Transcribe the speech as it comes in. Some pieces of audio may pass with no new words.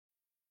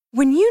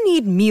When you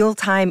need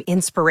mealtime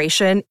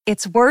inspiration,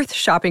 it's worth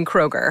shopping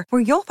Kroger,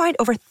 where you'll find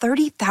over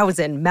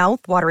 30,000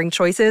 mouth-watering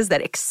choices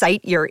that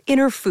excite your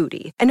inner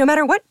foodie. And no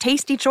matter what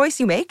tasty choice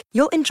you make,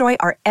 you'll enjoy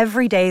our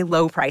everyday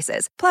low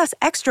prices, plus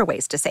extra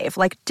ways to save,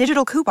 like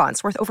digital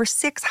coupons worth over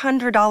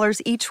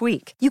 $600 each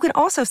week. You can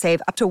also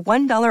save up to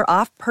 $1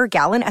 off per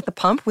gallon at the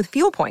pump with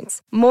fuel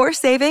points. More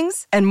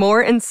savings and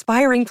more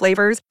inspiring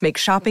flavors make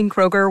shopping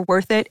Kroger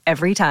worth it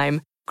every time.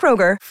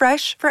 Kroger,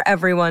 fresh for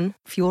everyone.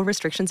 Fuel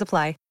restrictions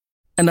apply.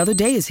 Another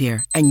day is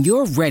here, and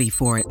you're ready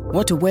for it.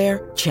 What to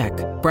wear? Check.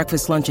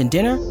 Breakfast, lunch, and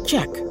dinner?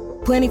 Check.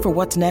 Planning for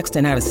what's next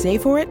and how to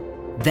save for it?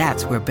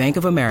 That's where Bank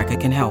of America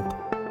can help.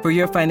 For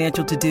your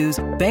financial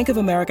to-dos, Bank of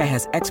America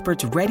has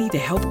experts ready to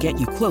help get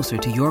you closer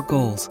to your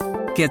goals.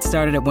 Get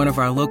started at one of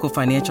our local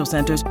financial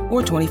centers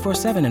or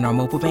 24/7 in our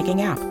mobile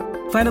banking app.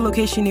 Find a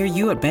location near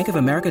you at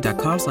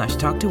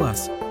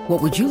bankofamerica.com/talktous.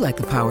 What would you like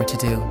the power to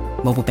do?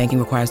 Mobile banking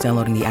requires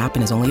downloading the app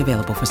and is only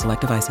available for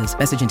select devices.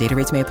 Message and data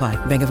rates may apply.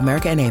 Bank of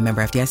America N.A.,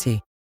 member FDIC.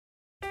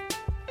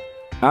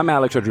 I'm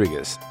Alex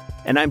Rodriguez.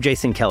 And I'm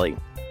Jason Kelly.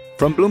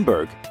 From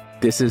Bloomberg,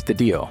 this is The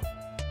Deal.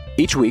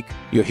 Each week,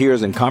 you'll hear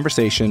us in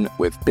conversation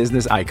with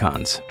business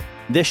icons.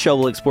 This show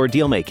will explore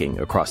deal-making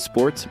across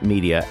sports,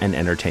 media, and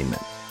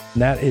entertainment.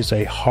 That is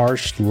a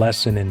harsh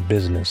lesson in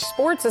business.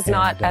 Sports is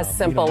not as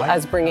simple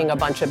as bringing a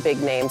bunch of big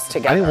names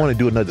together. I didn't want to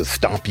do another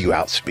stomp you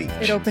out speech.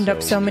 It opened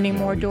up so many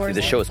more doors.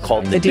 The show is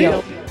called The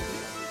Deal.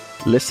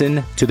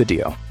 Listen to The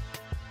Deal.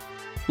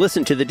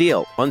 Listen to The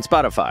Deal on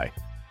Spotify.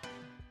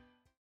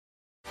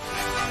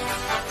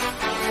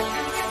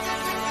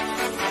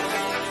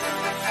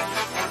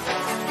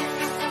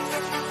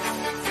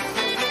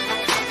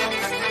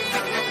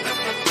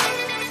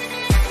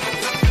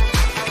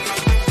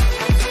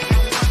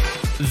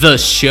 The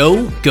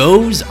show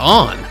goes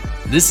on.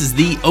 This is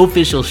the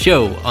official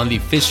show on the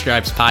Fish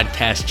Stripes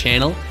podcast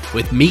channel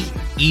with me,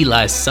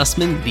 Eli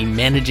Sussman, the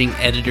managing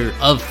editor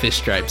of Fish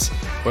Stripes,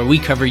 where we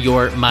cover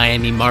your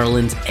Miami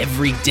Marlins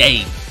every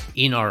day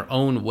in our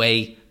own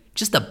way.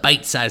 Just a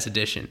bite-sized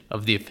edition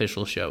of the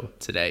official show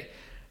today.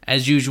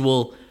 As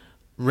usual,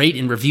 rate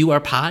and review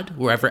our pod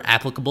wherever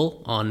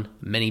applicable on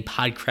many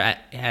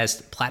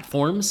podcast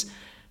platforms.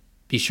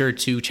 Be sure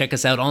to check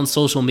us out on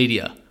social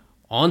media.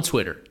 On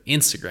Twitter,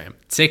 Instagram,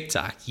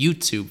 TikTok,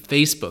 YouTube,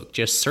 Facebook.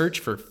 Just search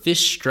for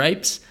Fish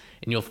Stripes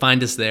and you'll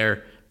find us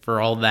there for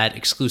all that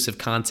exclusive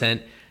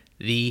content.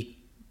 The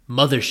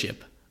mothership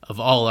of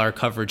all our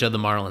coverage of the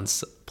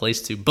Marlins.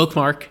 Place to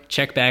bookmark,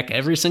 check back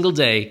every single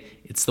day.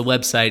 It's the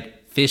website,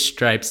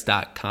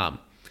 fishstripes.com.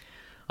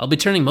 I'll be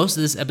turning most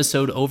of this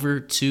episode over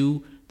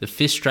to the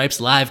Fish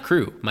Stripes live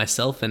crew,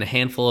 myself and a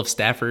handful of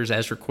staffers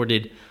as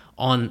recorded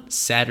on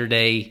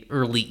Saturday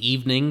early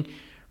evening,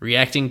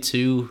 reacting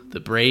to the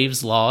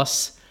Braves'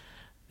 loss.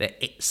 The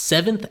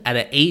 7th out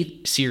of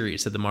 8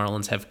 series that the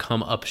Marlins have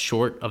come up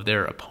short of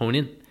their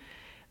opponent,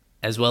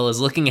 as well as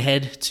looking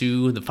ahead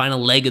to the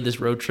final leg of this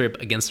road trip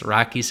against the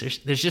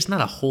Rockies. There's just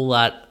not a whole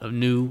lot of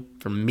new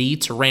for me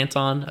to rant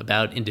on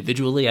about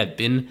individually. I've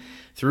been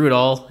through it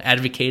all,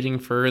 advocating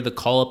for the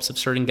call-ups of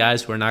certain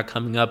guys who are not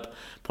coming up,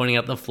 pointing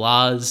out the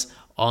flaws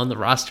on the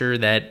roster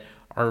that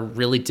are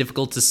really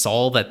difficult to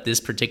solve at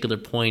this particular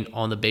point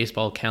on the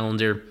baseball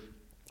calendar.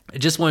 I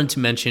just wanted to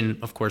mention,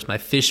 of course, my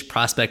Fish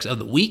prospects of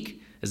the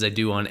week, as I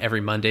do on every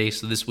Monday.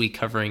 So this week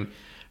covering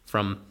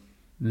from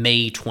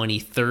May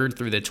 23rd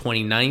through the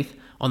 29th.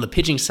 On the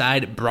pitching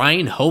side,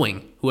 Brian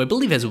Hoeing, who I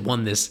believe has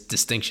won this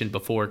distinction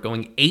before,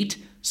 going 8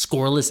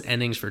 scoreless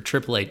innings for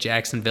AAA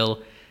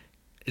Jacksonville.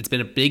 It's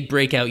been a big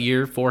breakout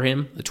year for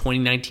him, the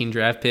 2019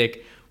 draft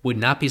pick. Would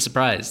not be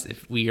surprised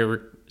if we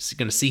are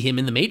going to see him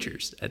in the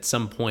majors at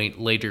some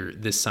point later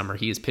this summer.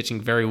 He is pitching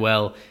very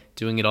well,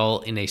 doing it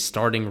all in a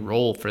starting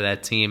role for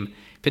that team,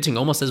 pitching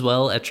almost as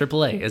well at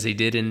AAA as he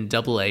did in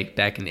AA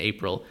back in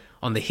April.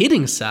 On the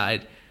hitting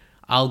side,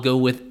 I'll go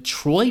with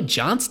Troy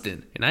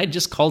Johnston, and I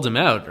just called him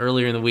out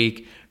earlier in the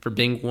week for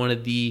being one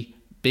of the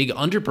big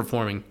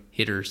underperforming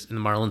hitters in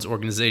the Marlins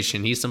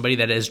organization. He's somebody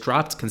that has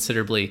dropped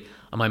considerably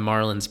on my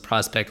Marlins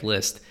prospect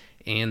list,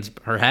 and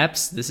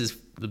perhaps this is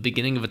the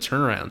beginning of a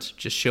turnaround,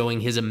 just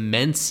showing his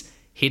immense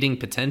hitting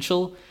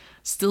potential.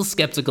 Still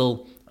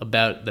skeptical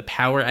about the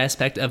power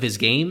aspect of his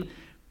game,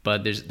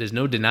 but there's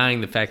no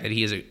denying the fact that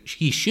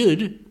he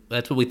should,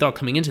 that's what we thought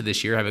coming into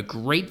this year, have a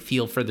great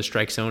feel for the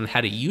strike zone,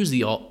 how to use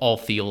the all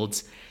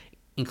fields,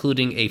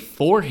 including a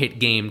 4-hit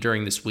game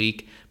during this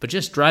week, but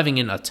just driving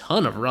in a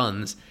ton of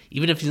runs.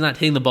 Even if he's not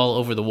hitting the ball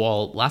over the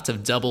wall, lots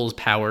of doubles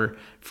power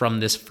from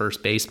this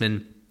first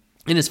baseman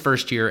in his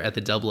first year at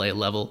the AA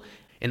level.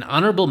 An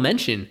honorable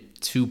mention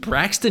to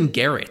Braxton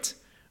Garrett,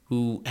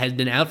 who had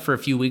been out for a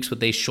few weeks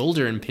with a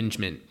shoulder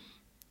impingement.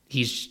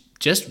 He's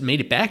just made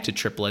it back to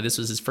AAA. This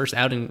was his first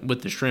outing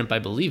with the Shrimp, I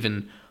believe,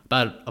 in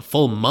about a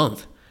full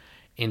month.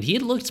 And he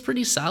had looked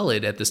pretty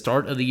solid at the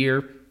start of the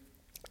year.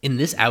 In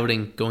this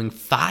outing, going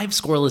 5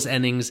 scoreless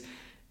innings,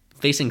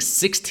 facing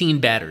 16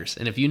 batters.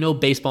 And if you know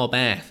baseball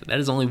math, that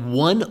is only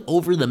 1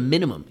 over the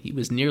minimum. He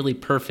was nearly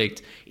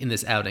perfect in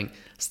this outing.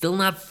 Still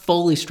not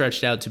fully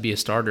stretched out to be a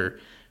starter.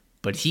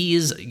 But he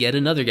is yet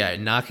another guy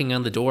knocking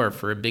on the door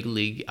for a big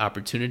league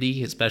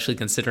opportunity, especially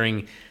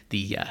considering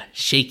the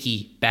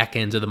shaky back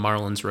end of the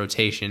Marlins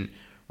rotation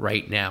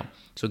right now.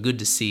 So good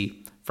to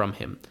see from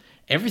him.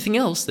 Everything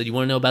else that you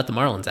want to know about the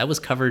Marlins, that was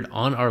covered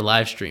on our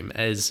live stream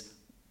as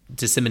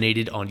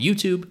disseminated on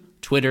YouTube,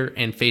 Twitter,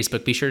 and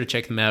Facebook. Be sure to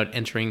check them out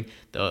entering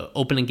the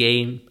opening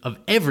game of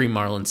every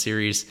Marlins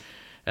series,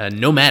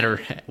 no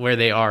matter where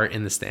they are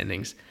in the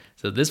standings.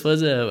 So this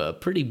was a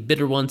pretty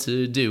bitter one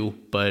to do,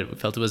 but we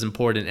felt it was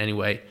important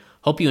anyway.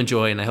 Hope you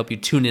enjoy, and I hope you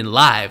tune in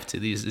live to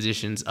these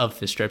editions of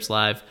Fish Stripes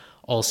Live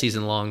all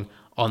season long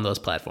on those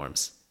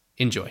platforms.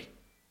 Enjoy.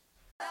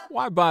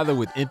 Why bother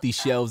with empty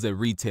shelves at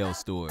retail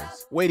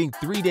stores, waiting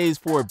 3 days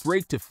for a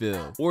break to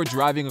fill, or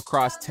driving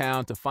across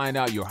town to find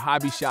out your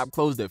hobby shop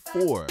closed at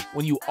 4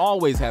 when you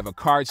always have a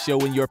card show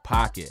in your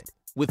pocket?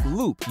 With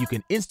Loop, you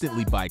can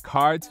instantly buy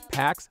cards,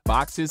 packs,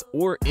 boxes,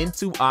 or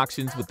into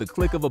auctions with the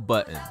click of a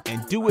button,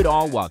 and do it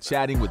all while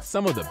chatting with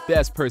some of the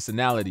best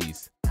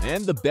personalities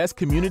and the best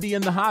community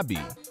in the hobby.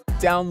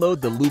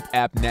 Download the Loop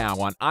app now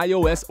on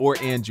iOS or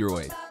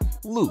Android.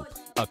 Loop,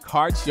 a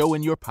card show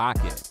in your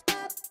pocket.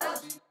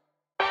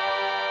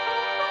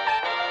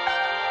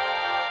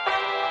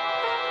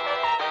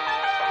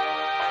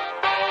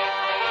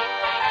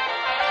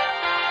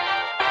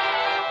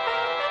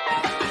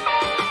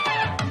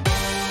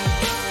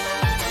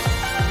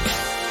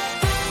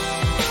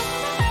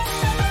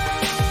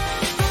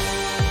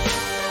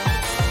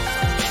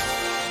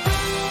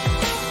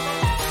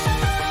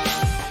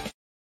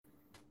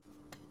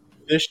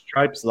 Fish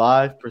Stripes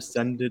Live,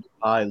 presented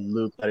by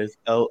Loop. That is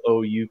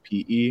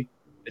Loupe.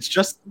 It's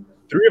just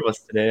 3 of us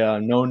today.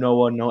 No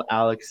Noah, no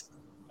Alex.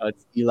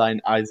 It's Eli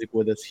and Isaac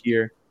with us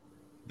here.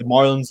 The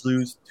Marlins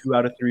lose 2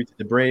 out of 3 to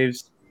the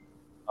Braves.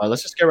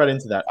 Let's just get right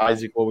into that.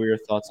 Isaac, what were your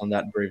thoughts on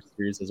that Braves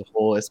series as a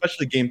whole,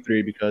 especially Game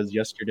 3? Because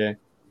yesterday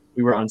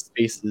we were on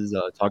Spaces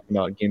talking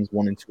about Games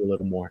 1 and 2 a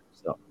little more.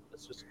 So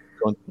let's just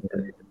go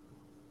into it.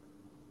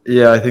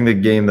 Yeah, I think the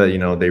game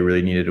that they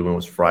really needed to win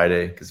was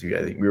Friday, because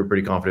I think we were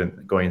pretty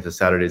confident going into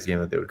Saturday's game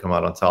that they would come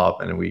out on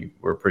top, and we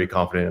were pretty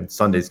confident in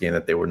Sunday's game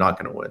that they were not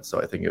going to win.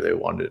 So I think if they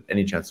wanted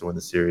any chance to win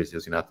the series, it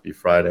was going to have to be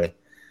Friday.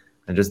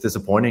 And just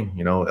disappointing.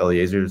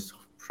 Eliezer's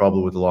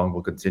trouble with the long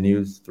ball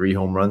continues. 3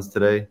 home runs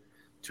today,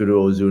 2 to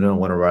Ozuna,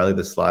 1 to Riley.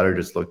 The slider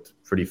just looked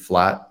pretty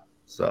flat,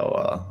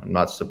 so I'm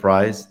not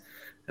surprised.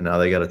 And now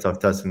they got a tough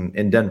test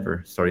in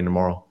Denver starting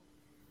tomorrow.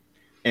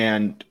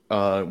 And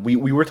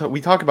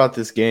we talk about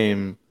this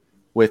game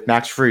with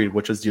Max Fried,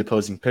 which was the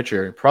opposing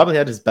pitcher. Probably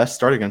had his best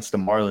start against the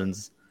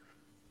Marlins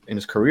in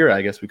his career,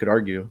 I guess we could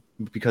argue,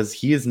 because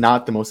he is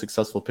not the most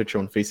successful pitcher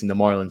when facing the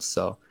Marlins.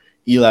 So,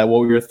 Eli, what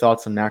were your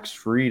thoughts on Max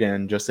Fried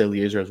and just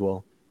Eliezer as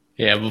well?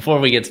 Yeah,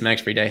 before we get to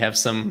Max Fried, I have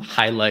some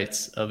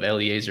highlights of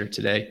Eliezer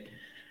today.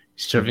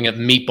 Serving up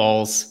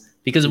meatballs,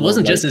 because it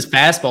wasn't just his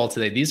fastball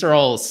today. These are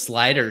all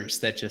sliders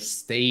that just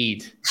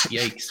stayed,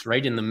 yikes,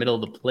 right in the middle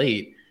of the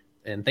plate.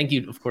 And thank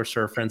you, of course,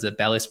 to our friends at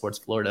Bally Sports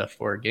Florida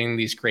for getting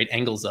these great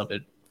angles of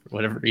it for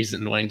whatever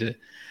reason, wanting to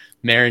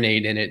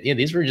marinate in it. Yeah,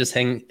 these were just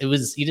he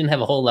didn't have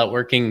a whole lot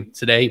working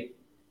today,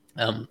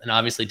 and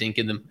obviously didn't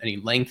give them any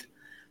length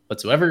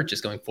whatsoever.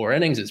 Just going 4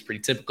 innings is pretty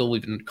typical.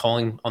 We've been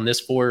calling on this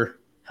for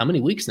how many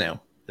weeks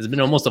now? It's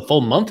been almost a full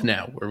month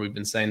now where we've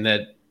been saying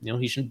that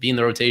he shouldn't be in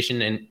the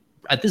rotation. And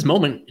at this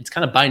moment, it's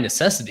kind of by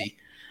necessity.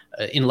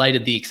 In light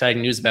of the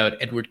exciting news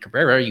about Edward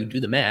Cabrera, you do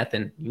the math,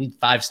 and you need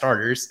 5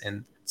 starters,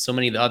 and so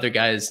many of the other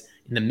guys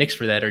in the mix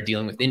for that are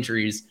dealing with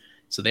injuries.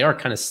 So they are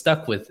kind of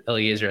stuck with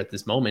Eliezer at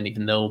this moment,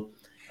 even though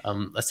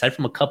aside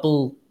from a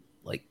couple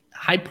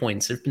high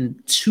points, there have been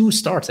 2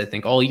 starts, I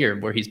think, all year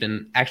where he's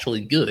been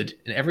actually good,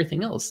 and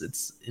everything else,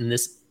 it's in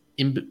this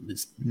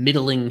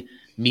middling,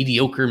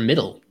 mediocre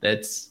middle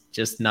that's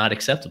just not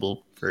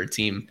acceptable for a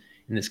team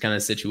in this kind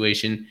of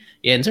situation.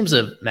 Yeah, in terms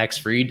of Max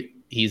Fried,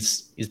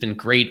 he's been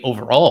great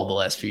overall the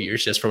last few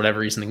years. Just for whatever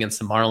reason against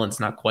the Marlins,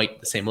 not quite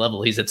the same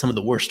level. He's had some of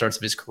the worst starts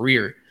of his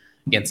career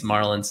against the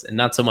Marlins, and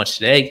not so much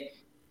today.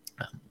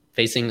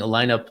 Facing a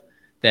lineup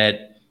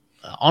that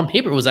on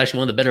paper was actually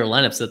one of the better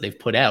lineups that they've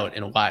put out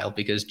in a while,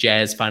 because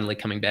Jazz finally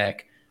coming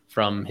back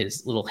from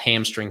his little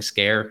hamstring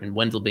scare and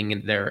Wendell being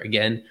in there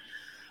again.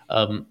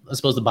 I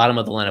suppose the bottom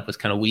of the lineup was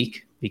kind of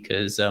weak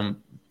because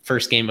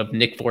first game of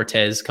Nick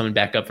Fortes coming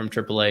back up from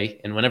AAA,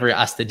 and whenever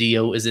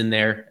Astudillo is in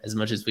there, as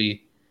much as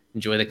we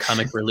enjoy the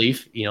comic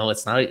relief,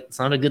 it's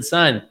not a good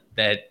sign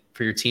that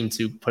for your team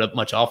to put up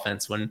much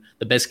offense when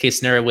the best case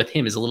scenario with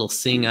him is a little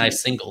seeing eye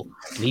single.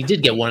 And he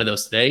did get 1 of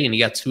those today, and he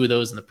got 2 of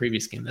those in the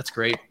previous game. That's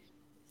great.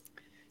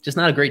 Just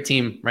not a great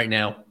team right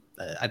now.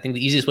 I think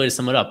the easiest way to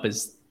sum it up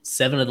is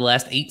 7 of the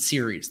last 8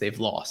 series they've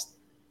lost.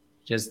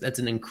 That's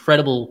an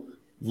incredible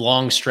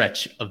long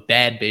stretch of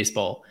bad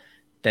baseball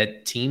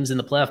that teams in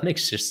the playoff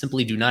mix just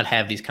simply do not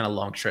have these kind of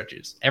long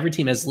stretches. Every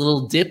team has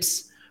little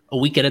dips a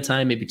week at a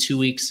time, maybe 2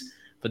 weeks,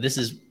 but this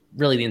is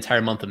really the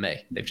entire month of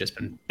May. They've just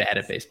been bad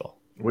at baseball.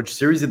 Which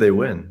series did they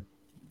win?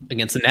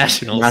 Against the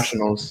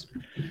Nationals.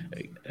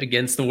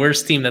 Against the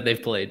worst team that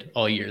they've played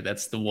all year.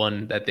 That's the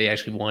one that they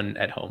actually won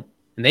at home.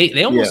 And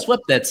they almost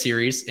swept that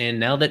series. And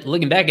now that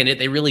looking back at it,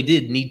 they really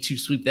did need to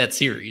sweep that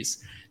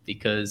series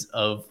because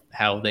of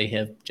how they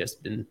have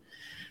just been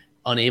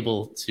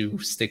unable to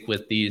stick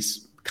with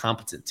these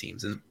competent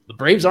teams. And the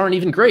Braves aren't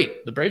even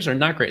great. The Braves are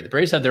not great. The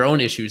Braves have their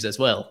own issues as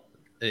well.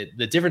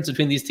 The difference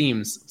between these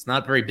teams, it's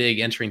not very big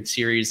entering the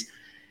series,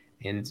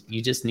 and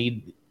you just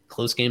need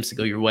close games to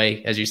go your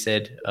way. As you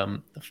said,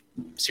 the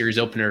series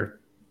opener,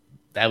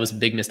 that was a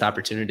big missed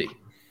opportunity.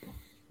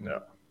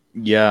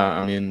 Yeah,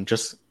 I mean,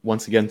 just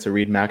once again to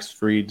read Max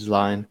Fried's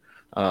line,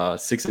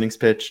 6 innings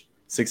pitched,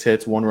 6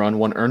 hits, 1 run,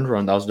 1 earned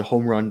run. That was the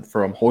home run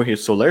from Jorge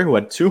Soler, who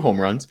had 2 home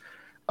runs,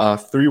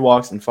 3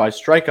 walks, and 5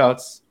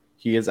 strikeouts.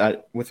 He is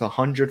with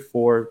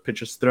 104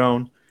 pitches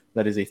thrown.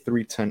 That is a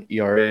 3.10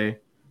 ERA.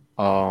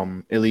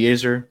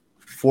 Eliezer,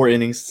 4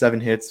 innings, 7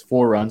 hits,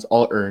 4 runs,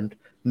 all earned.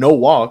 No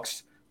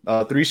walks,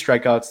 3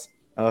 strikeouts,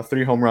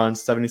 3 home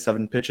runs,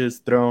 77 pitches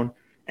thrown,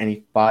 and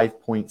a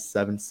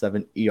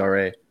 5.77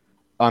 ERA.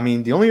 I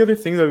mean, the only other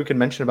thing that we can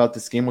mention about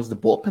this game was the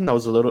bullpen. That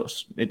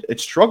was it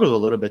struggled a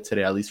little bit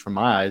today, at least from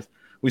my eyes.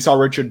 We saw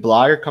Richard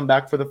Blyer come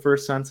back for the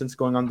first time since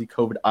going on the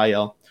COVID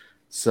IL.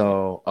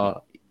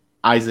 So,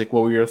 Isaac,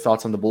 what were your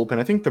thoughts on the bullpen?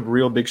 I think the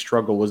real big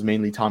struggle was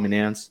mainly Tommy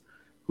Nance,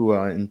 who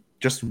in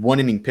just 1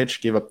 inning pitch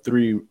gave up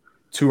 3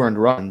 2-earned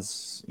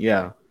runs.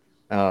 Yeah,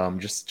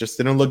 just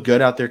didn't look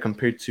good out there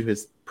compared to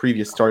his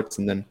previous starts.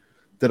 And then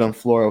Dylan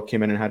Floro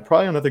came in and had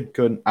probably another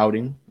good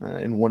outing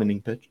in 1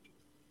 inning pitch.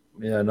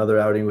 Yeah, another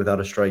outing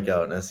without a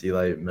strikeout. And as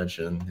Eli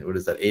mentioned, what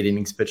is that, 8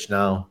 innings pitched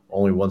now?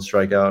 Only 1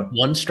 strikeout.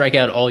 1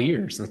 strikeout all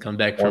year since come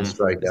back from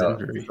strikeout.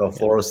 So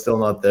Floro's still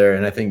not there.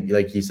 And I think,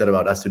 like he said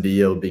about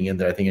Astudillo being in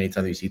there, I think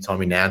anytime you see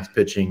Tommy Nance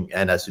pitching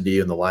and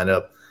Astudillo in the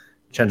lineup,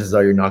 chances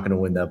are you're not going to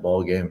win that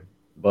ball game.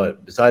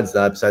 But besides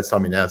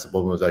Tommy Nance, the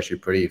bullpen was actually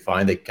pretty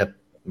fine. They kept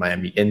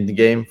Miami in the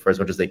game for as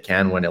much as they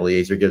can when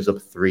Eliezer gives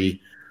up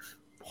 3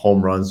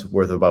 home runs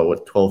worth about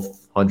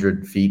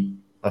 1,200 feet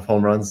of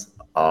home runs.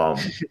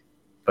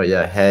 But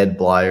yeah, Head,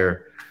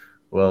 Blyer,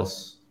 who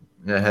else?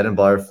 Yeah, Head and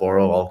Blyer,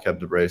 Floro all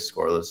kept the Braves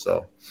scoreless.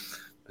 So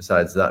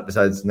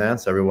besides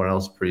Nance, everyone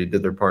else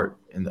did their part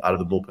out of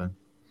the bullpen.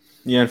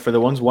 Yeah, and for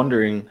the ones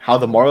wondering how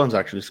the Marlins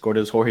actually scored, it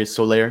was Jorge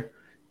Soler,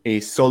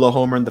 a solo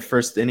homer in the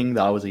first inning.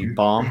 That was a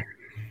bomb.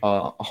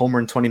 A homer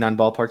in 29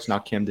 ballparks,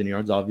 not Camden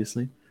Yards,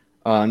 obviously.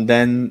 And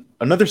then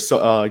another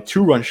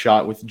 2-run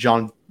shot with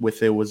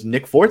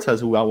Nick Fortes,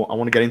 who I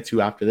want to get into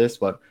after this.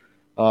 But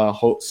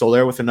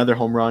Soler with another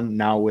home run,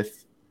 now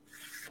with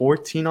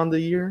 14 on the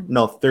year?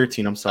 No,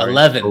 13. I'm sorry.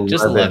 11.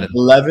 Just 11.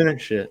 11 and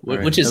shit.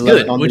 Which is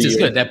good. Which is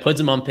good. That puts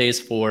him on pace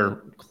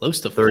for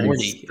close to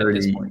 40 at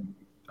this point.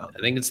 I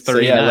think it's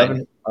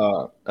 39.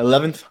 So yeah,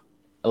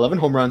 11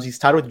 home runs. He's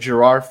tied with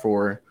Girard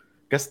for,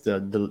 I guess,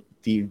 the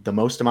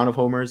most amount of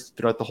homers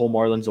throughout the whole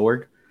Marlins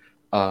org.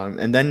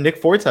 And then Nick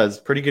Fortes,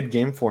 pretty good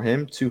game for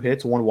him. 2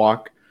 hits, 1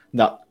 walk.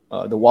 The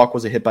walk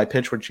was a hit by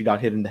pitch, which he got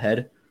hit in the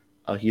head.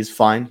 He's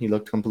fine. He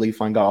looked completely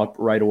fine, got up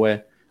right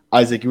away.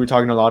 Isaac, you were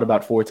talking a lot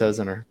about Fortes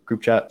in our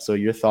group chat. So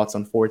your thoughts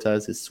on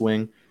Fortes, his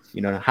swing?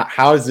 You know,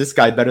 how is this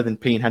guy better than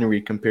Payne Henry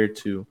compared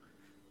to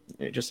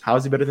just how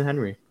is he better than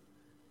Henry?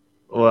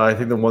 Well, I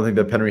think the one thing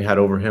that Henry had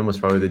over him was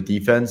probably the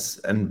defense.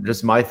 And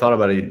just my thought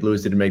about it,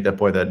 Lewis didn't make that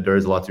point that there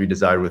is a lot to be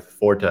desired with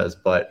Fortes.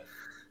 But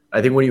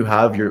I think when you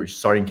have your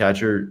starting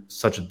catcher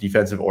such a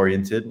defensive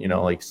oriented, you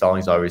know, like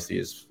Stallings obviously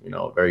is, you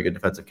know, a very good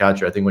defensive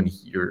catcher. I think when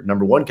your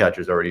number 1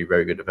 catcher is already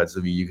very good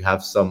defensively, you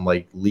have some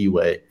like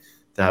leeway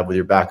to have with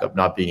your backup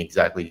not being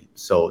exactly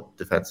so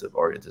defensive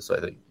oriented. So I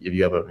think if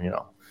you have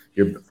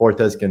your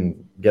Fortes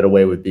can get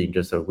away with being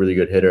just a really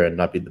good hitter and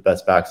not be the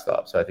best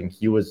backstop. So I think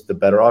he was the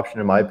better option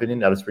in my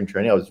opinion out of spring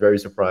training. I was very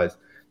surprised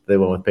they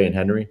went with Payne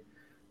Henry.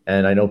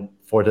 And I know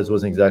Fortes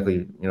wasn't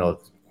exactly, you know,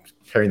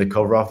 carrying the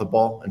cover off the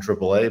ball in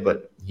AAA,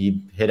 but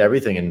he hit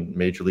everything in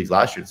major leagues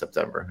last year in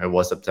September. It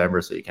was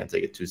September, so you can't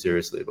take it too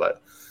seriously.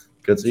 But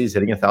good to see he's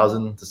hitting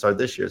 1,000 to start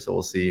this year. So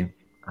we'll see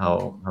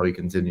how he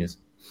continues.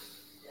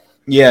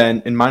 Yeah,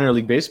 in minor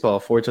league baseball,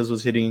 Fortes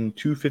was hitting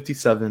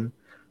 257,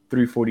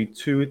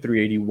 342,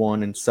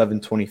 381, and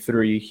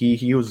 723.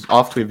 He was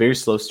off to a very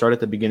slow start at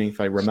the beginning, if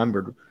I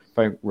remember.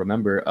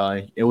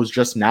 It was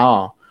just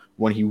now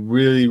when he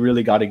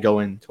really got it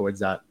going towards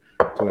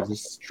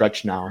this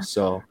stretch now.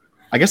 So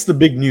I guess the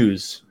big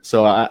news.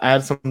 So I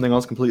had something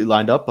else completely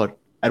lined up, but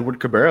Edward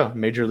Cabrera,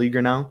 major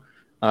leaguer now,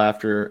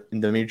 after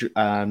in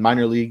the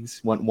minor leagues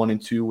went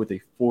 1-2 with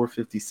a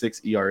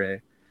 4.56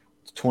 ERA.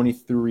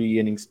 23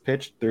 innings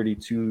pitched,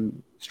 32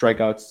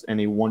 strikeouts,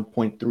 and a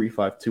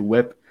 1.352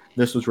 whip.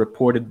 This was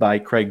reported by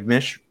Craig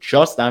Mish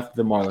just after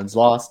the Marlins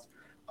lost.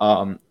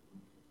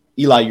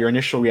 Eli, your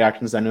initial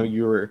reactions, I know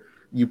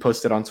you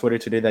posted on Twitter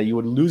today that you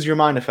would lose your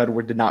mind if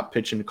Edward did not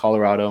pitch in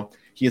Colorado.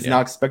 He is now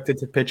expected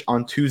to pitch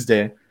on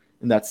Tuesday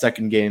in that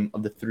second game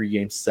of the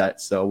 3-game set.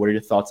 So what are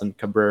your thoughts on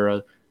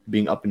Cabrera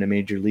being up in the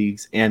major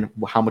leagues and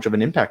how much of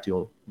an impact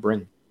he'll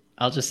bring?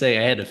 I'll just say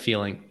I had a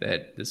feeling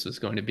that this was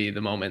going to be the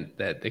moment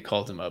that they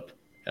called him up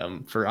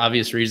for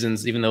obvious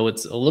reasons, even though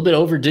it's a little bit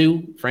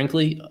overdue,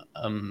 frankly.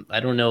 I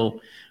don't know.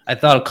 I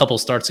thought a couple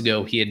starts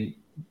ago he had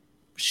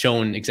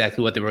shown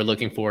exactly what they were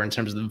looking for in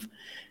terms of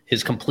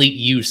his complete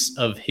use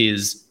of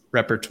his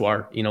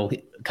repertoire.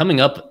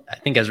 Coming up, I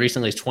think as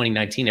recently as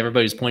 2019,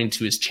 everybody was pointing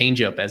to his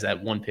changeup as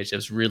that one pitch that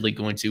was really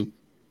going to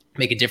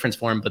make a difference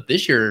for him. But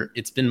this year,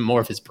 it's been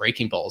more of his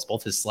breaking balls,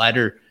 both his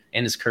slider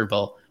and his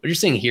curveball. What you're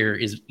seeing here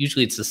is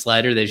usually it's the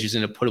slider that he's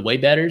using to put away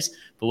batters,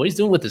 but what he's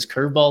doing with his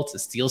curveball to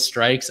steal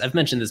strikes, I've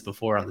mentioned this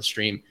before on the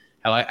stream,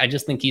 how I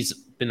just think he's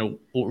been a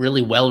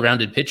really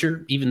well-rounded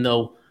pitcher, even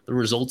though the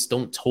results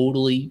don't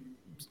totally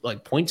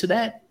point to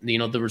that.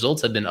 The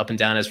results have been up and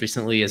down as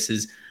recently as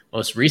his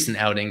most recent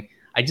outing.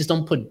 I just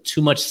don't put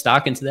too much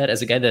stock into that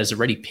as a guy that has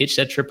already pitched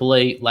at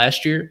AAA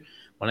last year.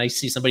 When I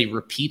see somebody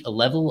repeat a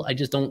level, I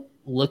just don't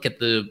look at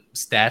the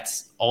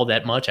stats all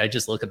that much. I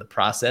just look at the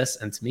process,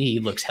 and to me, he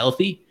looks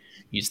healthy.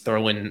 You just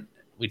throw in,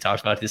 we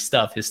talked about his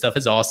stuff. His stuff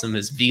is awesome.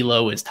 His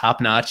velo is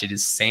top-notch. It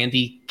is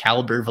Sandy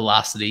caliber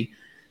velocity.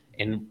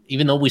 And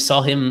even though we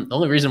saw him, the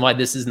only reason why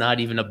this is not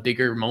even a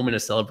bigger moment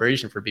of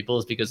celebration for people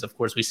is because, of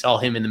course, we saw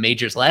him in the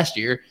majors last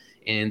year,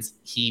 and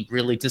he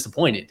really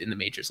disappointed in the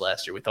majors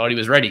last year. We thought he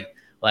was ready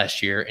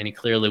last year, and he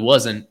clearly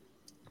wasn't.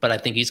 But I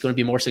think he's going to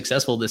be more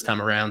successful this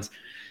time around.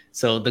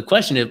 So the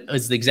question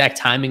is the exact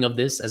timing of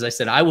this. As I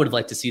said, I would have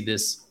liked to see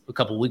this a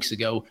couple weeks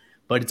ago,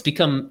 but it's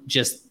become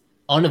just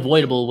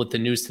unavoidable with the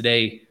news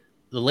today,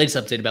 the latest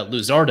update about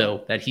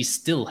Luzardo, that he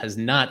still has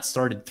not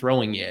started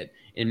throwing yet.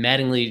 And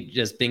Mattingly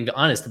just being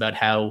honest about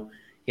how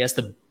he has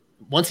to,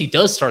 once he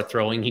does start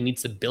throwing, he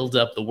needs to build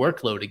up the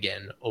workload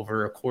again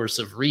over a course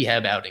of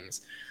rehab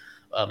outings.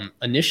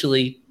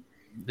 Initially,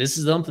 this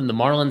is something the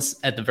Marlins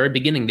at the very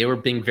beginning, they were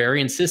being very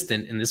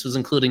insistent, and this was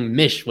including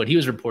Mish, what he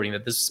was reporting,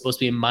 that this was supposed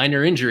to be a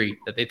minor injury,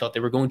 that they thought they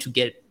were going to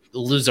get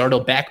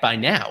Luzardo back by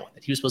now,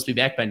 that he was supposed to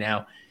be back by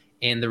now.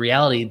 And the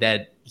reality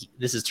that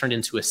this has turned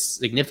into a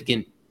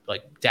significant,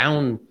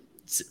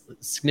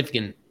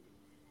 significant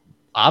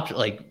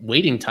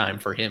waiting time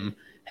for him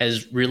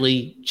has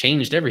really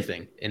changed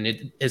everything. And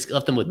it has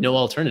left them with no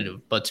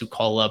alternative but to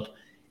call up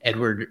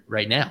Edward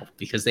right now,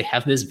 because they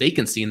have this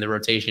vacancy in the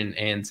rotation,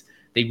 and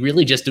they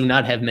really just do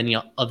not have many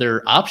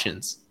other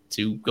options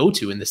to go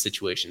to in this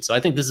situation. So I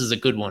think this is a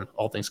good one,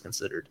 all things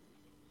considered.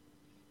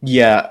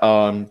 Yeah,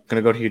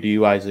 gonna go to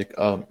you, Isaac.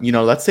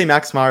 Let's say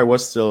Max Meyer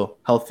was still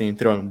healthy and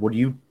throwing. Would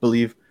you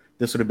believe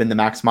this would have been the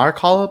Max Meyer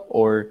call-up,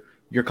 or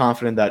you're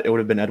confident that it would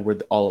have been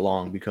Edward all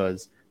along?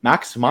 Because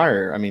Max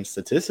Meyer,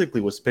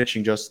 statistically was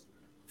pitching just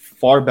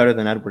far better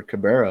than Edward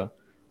Cabrera,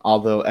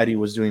 although Eddie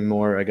was doing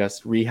more, I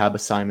guess, rehab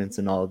assignments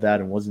and all of that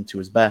and wasn't to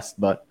his best.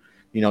 But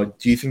do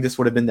you think this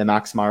would have been the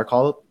Max Meyer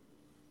call-up?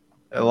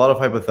 A lot of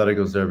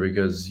hypotheticals there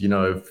because,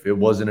 if it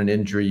wasn't an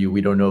injury,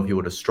 we don't know if he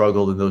would have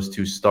struggled in those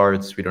two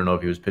starts. We don't know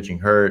if he was pitching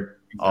hurt.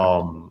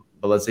 Exactly.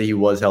 But let's say he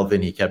was healthy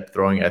and he kept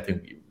throwing. I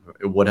think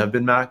it would have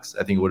been Max.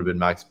 I think it would have been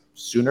Max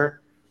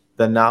sooner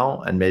than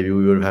now. And maybe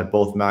we would have had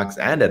both Max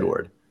and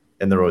Edward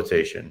in the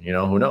rotation.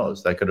 Who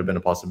knows? That could have been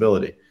a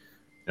possibility.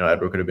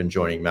 Edward could have been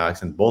joining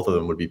Max and both of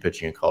them would be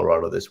pitching in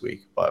Colorado this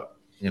week. But,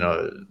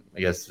 I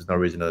guess there's no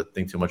reason to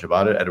think too much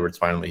about it. Edward's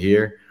finally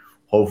here.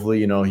 Hopefully,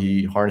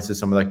 he harnesses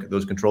some of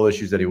those control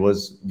issues that he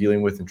was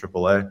dealing with in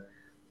AAA.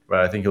 But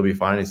I think he'll be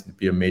fine. It's going to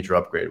be a major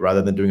upgrade.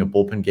 Rather than doing a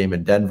bullpen game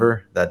in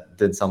Denver, that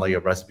did sound like a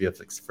recipe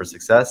for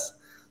success.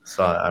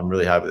 So I'm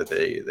really happy that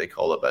they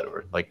called up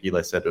Edward. Like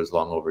Eli said, it was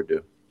long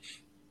overdue.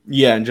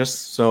 Yeah, and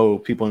just so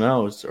people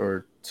know,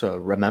 or to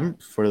remember,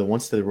 for the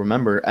ones to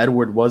remember,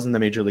 Edward was in the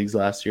major leagues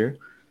last year.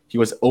 He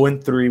was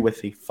 0-3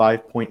 with a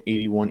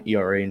 5.81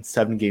 ERA in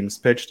 7 games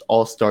pitched,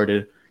 all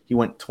started. He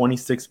went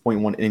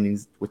 26.1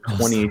 innings with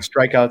 28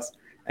 strikeouts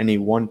and a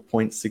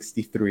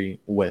 1.63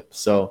 whip.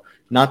 So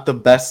not the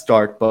best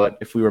start, but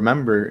if we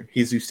remember,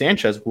 Jesus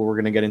Sanchez, who we're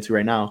going to get into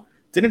right now,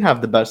 didn't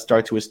have the best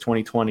start to his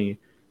 2020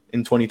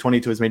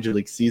 to his major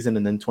league season,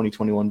 and then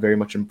 2021 very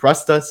much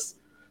impressed us.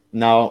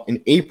 Now,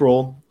 in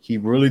April, he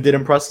really did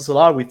impress us a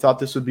lot. We thought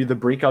this would be the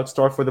breakout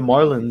star for the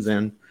Marlins,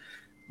 and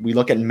we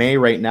look at May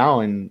right now,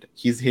 and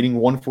he's hitting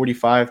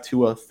 145,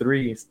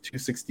 203,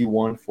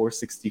 261,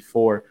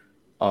 464.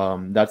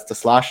 That's the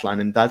slash line,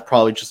 and that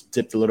probably just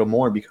dipped a little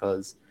more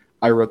because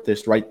I wrote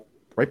this right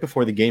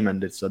before the game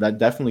ended, so that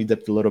definitely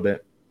dipped a little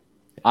bit.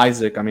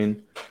 Isaac,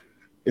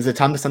 is it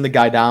time to send the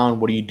guy down?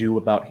 What do you do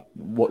about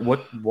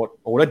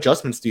what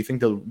adjustments do you think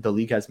the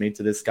league has made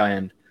to this guy,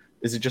 and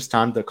is it just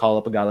time to call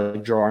up a guy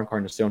like Joe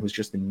Encarnacion, who's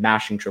just been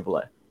mashing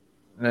AAA?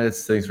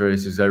 Thanks for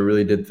it. I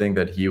really did think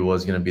that he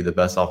was going to be the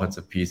best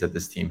offensive piece that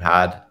this team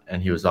had,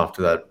 and he was off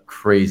to that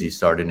crazy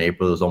start in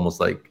April. It was almost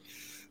like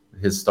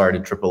his start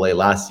in AAA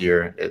last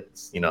year.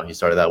 He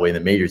started that way in the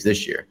majors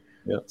this year.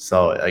 Yeah.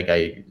 So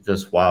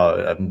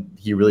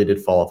he really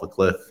did fall off a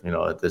cliff.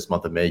 This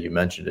month of May, you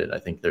mentioned it. I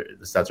think the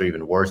stats are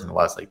even worse in the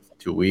last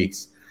 2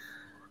 weeks.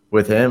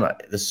 With him,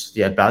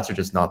 the at bats are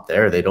just not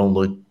there.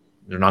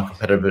 They're not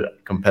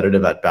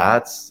competitive at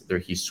bats.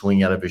 He's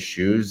swinging out of his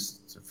shoes.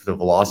 The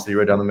velocity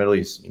right down the middle.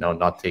 He's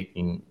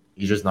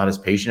he's just not as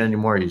patient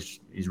anymore.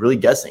 He's really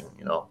guessing,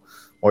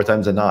 more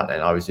times than not.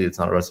 And obviously it's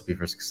not a recipe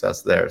for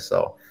success there.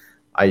 So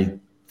I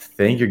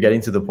think you're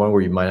getting to the point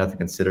where you might have to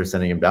consider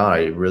sending him down.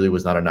 I really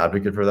was not an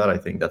advocate for that. I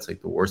think that's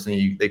like the worst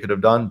thing they could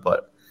have done.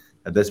 But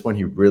at this point,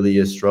 he really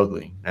is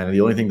struggling. And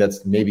the only thing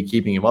that's maybe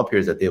keeping him up here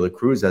is that De La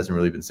Cruz hasn't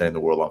really been setting the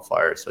world on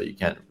fire. So you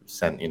can't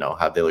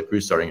have De La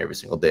Cruz starting every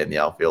single day in the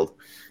outfield.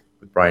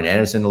 With Brian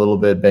Anderson a little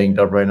bit banged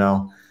up right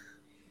now,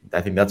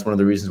 I think that's one of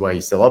the reasons why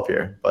he's still up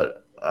here.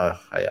 But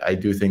I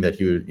do think that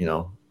he would,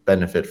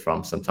 benefit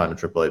from some time in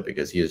AAA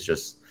because he is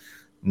just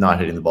not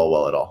hitting the ball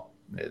well at all.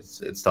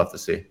 It's tough to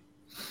see.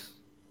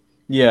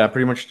 Yeah,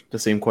 pretty much the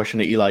same question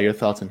to Eli. Your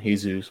thoughts on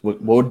Jesus?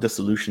 What would the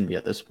solution be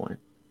at this point?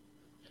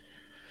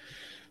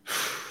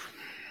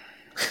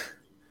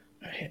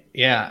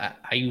 Yeah,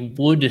 I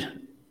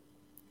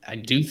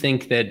do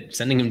think that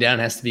sending him down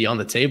has to be on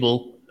the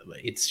table.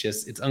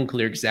 It's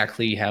unclear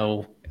exactly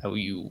how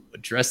you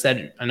address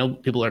that. I know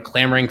people are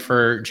clamoring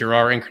for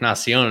Gerard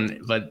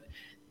Encarnacion, but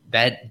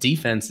that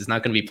defense is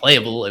not going to be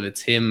playable if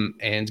it's him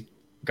and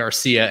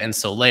Garcia and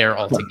Soler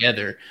all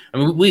together. I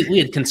mean, we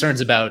had concerns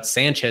about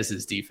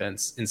Sanchez's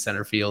defense in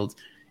center field,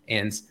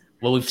 and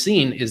what we've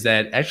seen is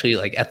that actually,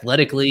 like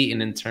athletically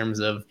and in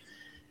terms of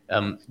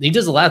he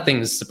does a lot of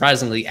things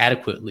surprisingly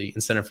adequately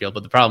in center field,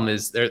 but the problem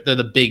is they're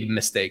the big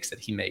mistakes that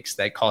he makes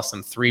that cost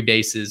him 3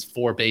 bases,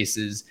 4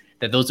 bases,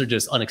 that those are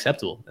just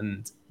unacceptable.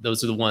 And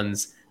those are the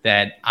ones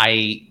that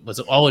I was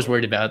always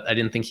worried about. I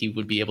didn't think he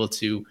would be able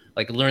to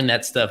learn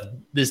that stuff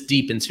this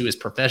deep into his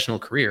professional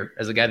career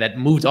as a guy that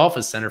moved off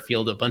of center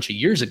field a bunch of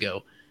years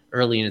ago,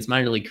 early in his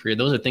minor league career.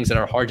 Those are things that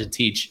are hard to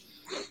teach.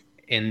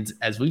 And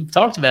as we've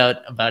talked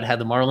about how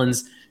the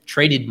Marlins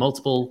traded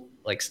multiple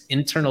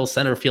internal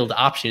center field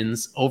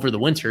options over the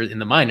winter in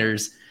the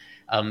minors,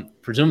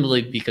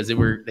 presumably because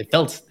they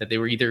felt that they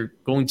were either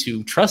going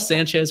to trust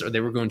Sanchez or they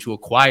were going to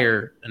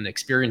acquire an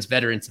experienced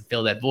veteran to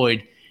fill that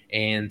void.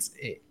 And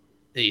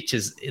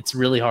it's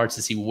really hard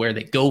to see where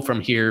they go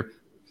from here.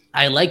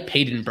 I like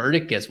Peyton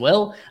Burdick as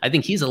well. I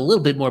think he's a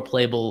little bit more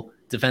playable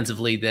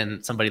defensively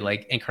than somebody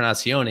like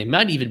Encarnacion. He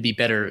might even be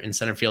better in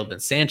center field than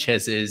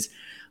Sanchez is.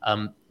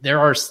 There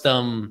are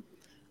some.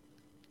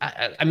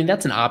 I mean,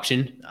 that's an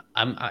option.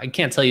 I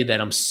can't tell you that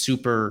I'm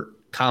super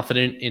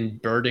confident in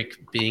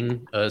Burdick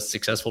being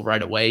successful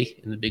right away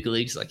in the big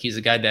leagues. He's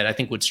a guy that I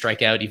think would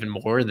strike out even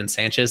more than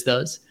Sanchez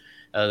does.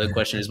 The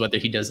question is whether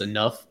he does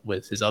enough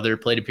with his other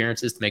plate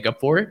appearances to make up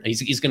for it.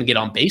 He's going to get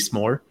on base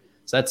more,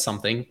 so that's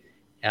something.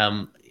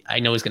 I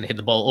know he's going to hit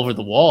the ball over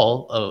the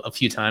wall a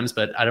few times,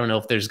 but I don't know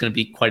if there's going to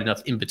be quite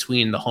enough in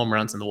between the home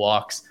runs and the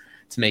walks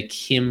to make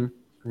him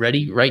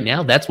ready right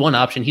now. That's one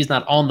option. He's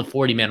not on the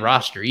 40-man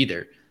roster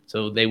either,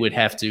 so they would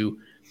have to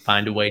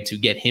find a way to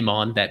get him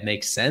on that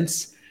makes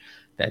sense.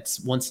 That's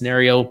one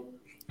scenario.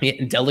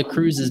 And De La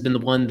Cruz has been the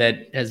one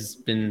that has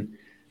been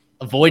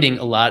avoiding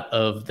a lot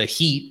of the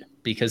heat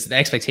because the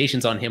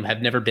expectations on him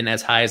have never been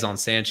as high as on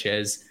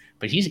Sanchez,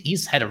 but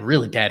he's had a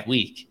really bad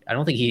week. I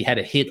don't think he had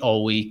a hit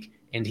all week,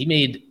 and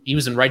he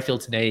was in right field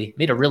today,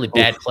 made a really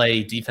bad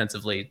play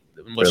defensively,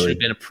 what should have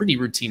been a pretty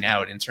routine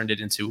out, and turned it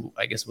into,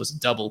 I guess, was a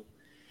double,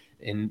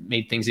 and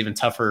made things even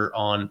tougher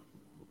on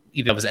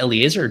either it was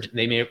Eliezer, or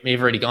they may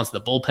have already gone to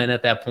the bullpen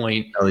at that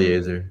point.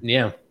 Eliezer.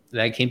 Yeah,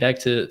 that came back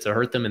to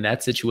hurt them in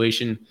that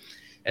situation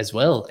as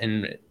well.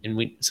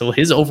 So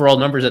his overall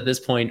numbers at this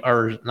point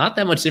are not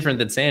that much different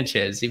than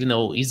Sanchez, even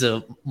though he's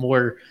a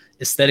more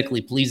aesthetically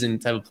pleasing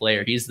type of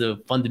player. He's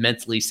the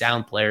fundamentally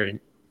sound player and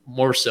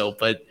more so,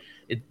 but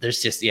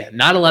there's just,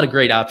 not a lot of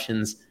great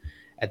options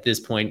at this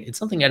point. It's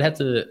something I'd have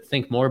to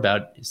think more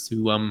about as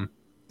to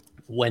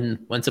when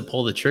to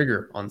pull the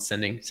trigger on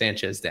sending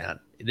Sanchez down.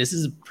 This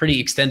is a pretty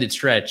extended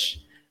stretch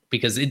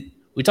because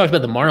we talked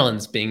about the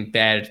Marlins being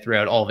bad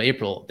throughout all of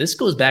April. This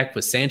goes back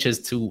with Sanchez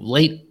to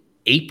late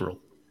April.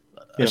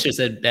 I should have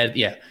said bad.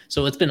 Yeah.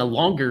 So it's been a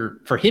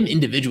longer, for him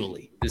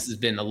individually, this has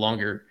been a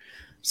longer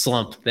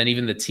slump than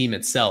even the team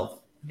itself.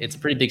 It's a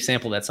pretty big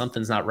sample that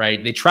something's not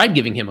right. They tried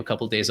giving him a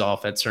couple of days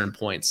off at certain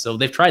points. So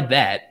they've tried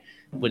that,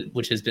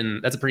 which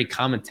that's a pretty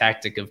common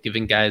tactic of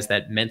giving guys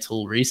that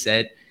mental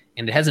reset,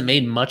 and it hasn't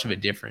made much of a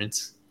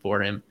difference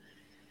for him.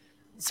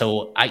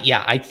 So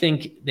I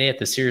think they have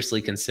to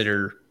seriously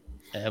consider,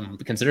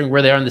 considering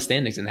where they are in the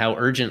standings and how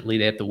urgently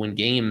they have to win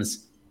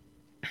games.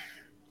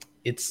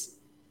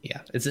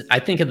 I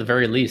think at the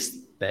very least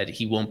that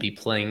he won't be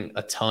playing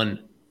a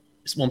ton,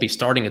 won't be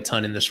starting a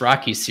ton in this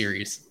Rockies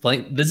series.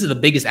 This is the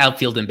biggest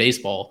outfield in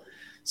baseball.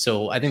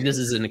 So I think this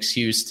is an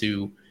excuse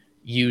to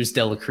use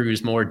De La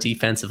Cruz more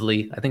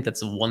defensively. I think that's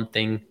the one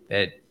thing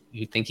that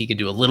you think he could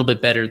do a little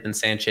bit better than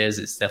Sanchez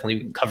is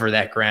definitely cover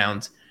that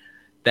ground.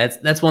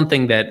 That's one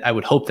thing that I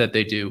would hope that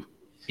they do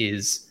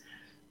is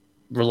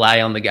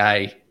rely on the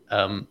guy.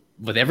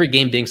 With every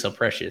game being so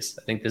precious,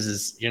 I think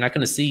you're not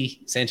going to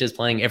see Sanchez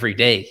playing every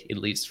day, at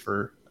least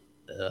for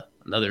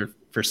another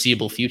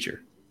foreseeable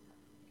future.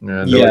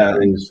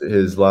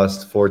 His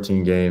last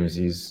 14 games,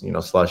 he's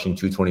slashing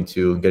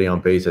 222, getting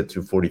on base at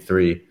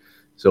 243.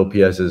 His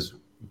OPS is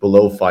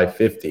below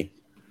 550.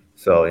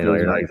 So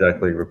you're not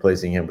exactly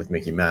replacing him with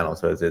Mickey Mantle.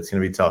 So it's going to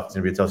be tough. It's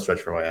going to be a tough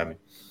stretch for Miami.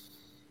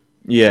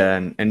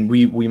 Yeah, and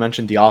we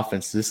mentioned the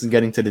offense. This is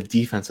getting to the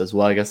defense as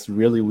well. I guess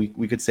really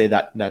we could say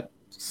that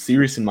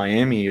series in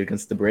Miami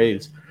against the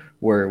Braves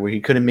where he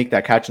couldn't make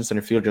that catch in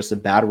center field, just a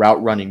bad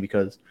route running.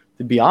 Because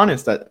to be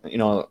honest, that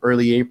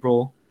early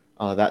April,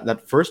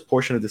 that first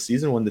portion of the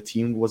season when the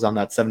team was on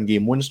that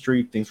 7-game win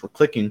streak, things were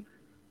clicking.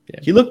 Yeah.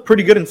 He looked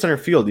pretty good in center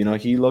field.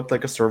 He looked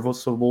like a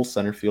serviceable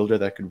center fielder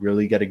that could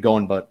really get it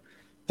going, but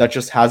that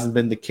just hasn't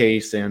been the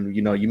case. And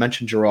you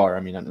mentioned Gerard.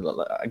 I mean,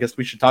 I guess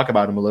we should talk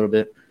about him a little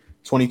bit.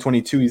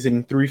 2022, he's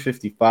hitting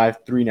 355,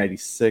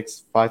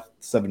 396,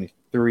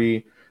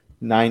 573,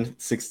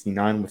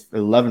 969 with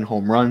 11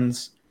 home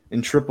runs.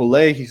 In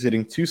AAA, he's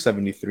hitting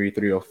 273,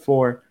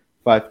 304,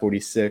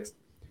 546,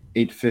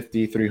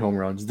 850, 3 home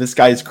runs. This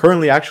guy is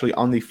currently actually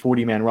on the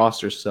 40-man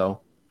roster, so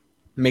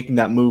making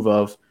that move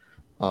of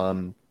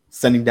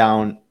sending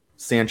down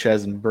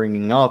Sanchez and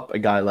bringing up a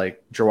guy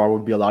like Gerard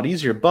would be a lot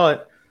easier.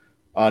 But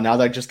now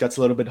that just gets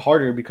a little bit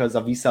harder because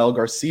Avisail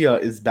Garcia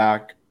is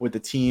back with the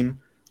team.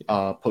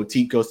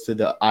 Poteet goes to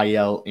the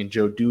IL and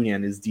Joe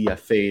Dunand is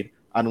DFA'd.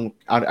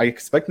 I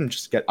expect him to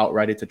just get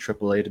outrighted to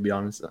AAA, to be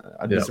honest.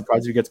 I'd be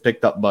surprised if he gets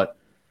picked up, but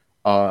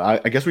I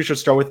guess we should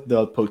start with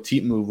the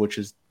Poteet move, which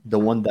is the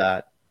one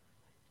that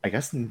I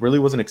guess really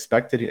wasn't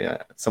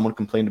expected. Someone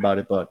complained about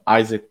it, but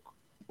Isaac,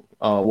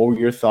 what were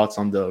your thoughts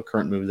on the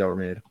current moves that were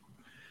made?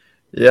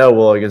 Yeah,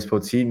 well, I guess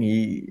Poteet,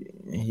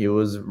 he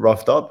was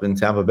roughed up in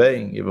Tampa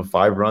Bay. He gave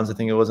 5 runs, I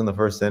think it was, in the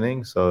first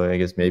inning. So I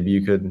guess maybe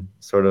you could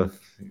sort of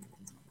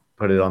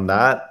put it on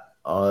that.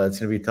 It's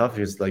going to be tough.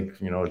 Just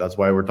that's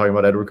why we're talking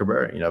about Edward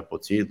Cabrera.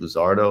 Poteet,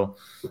 Luzardo,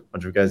 a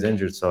bunch of guys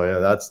injured. So, yeah,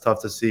 that's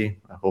tough to see.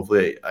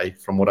 Hopefully,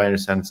 from what I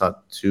understand, it's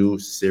not too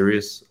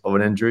serious of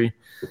an injury.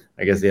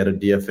 I guess they had a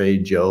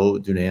DFA Joe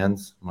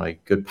Dunand, my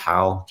good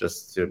pal,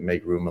 just to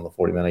make room on the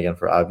 40-man again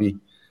for Avi,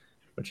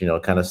 which,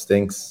 kind of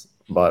stinks.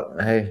 But,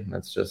 hey,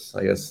 that's just,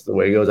 I guess, the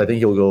way it goes. I think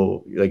he'll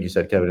go, like you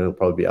said, Kevin, he'll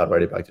probably be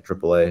outrighted back to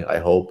AAA, I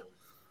hope.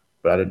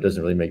 But it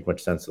doesn't really make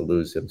much sense to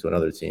lose him to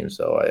another team.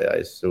 So I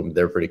assume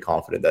they're pretty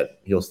confident that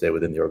he'll stay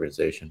within the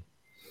organization.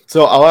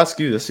 So I'll ask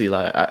you this,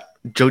 Eli.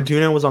 Joe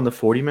Dunand was on the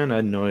 40-man? I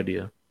had no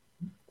idea.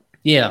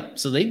 Yeah,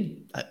 so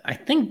I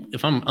think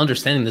if I'm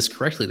understanding this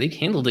correctly, they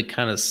handled it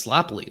kind of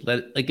sloppily.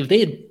 Like if they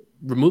had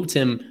removed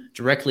him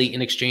directly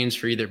in exchange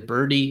for either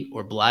Birdie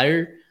or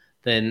Blyer,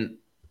 then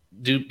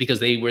because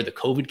they were the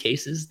COVID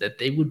cases, that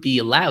they would be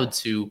allowed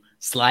to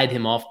slide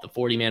him off the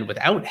 40-man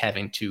without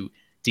having to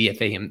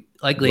DFA him,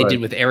 like they did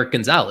with Eric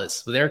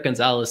Gonzalez. With Eric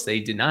Gonzalez, they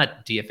did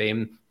not DFA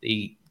him.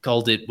 They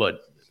called it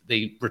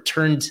they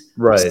returned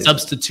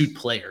substitute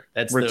player.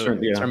 That's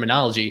the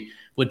terminology.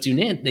 With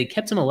Dunand, they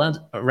kept him around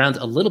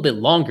a little bit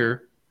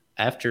longer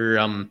after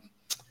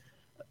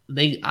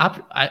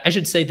I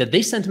should say that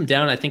they sent him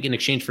down, I think, in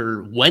exchange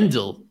for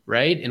Wendell,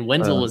 right? And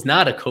Wendell was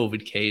not a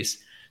COVID case.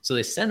 So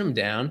they sent him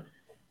down.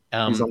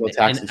 He's on the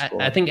taxi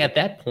I think at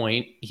that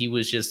point, he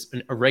was just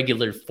a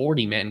regular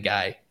 40-man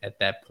guy at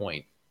that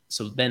point.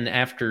 So then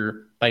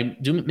by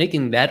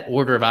making that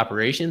order of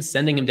operations,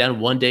 sending him down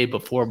one day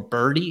before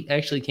Birdie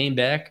actually came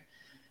back,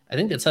 I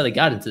think that's how they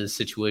got into this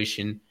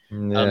situation.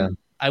 Yeah.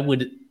 I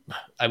would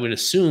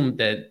assume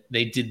that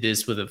they did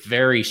this with a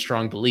very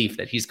strong belief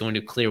that he's going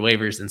to clear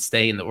waivers and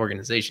stay in the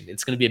organization.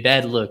 It's going to be a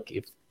bad look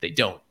if they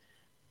don't,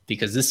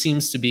 because this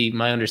seems to be,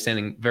 my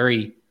understanding,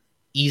 very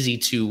easy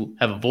to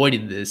have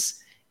avoided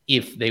this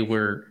if they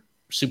were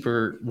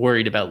super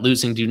worried about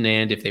losing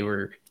Dunand, if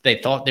they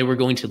thought they were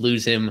going to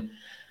lose him.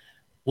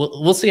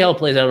 We'll see how it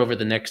plays out over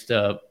the next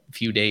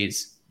few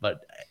days,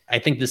 but I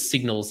think this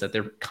signals that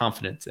they're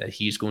confident that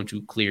he's going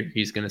to clear,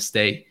 he's going to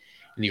stay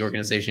in the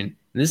organization.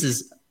 And this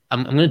is,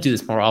 I'm going to do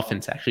this more often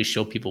to actually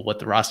show people what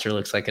the roster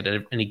looks like at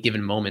any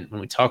given moment when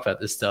we talk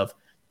about this stuff,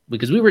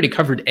 because we already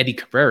covered Eddie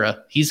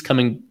Cabrera. He's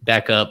coming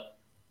back up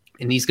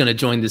and he's going to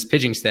join this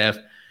pitching staff.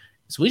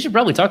 So we should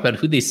probably talk about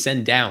who they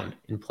send down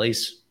in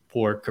place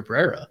for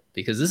Cabrera,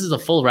 because this is a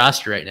full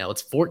roster right now.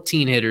 It's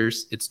 14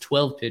 hitters. It's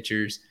 12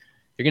 pitchers.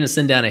 They're going to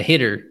send down a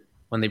hitter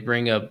when they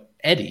bring up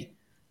Eddie.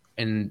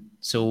 And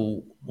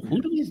so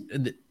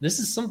this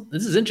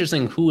is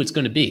interesting who it's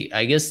going to be.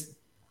 I guess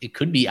it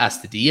could be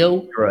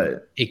Astudillo. Right.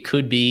 It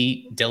could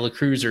be De La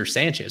Cruz or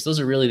Sanchez. Those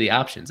are really the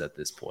options at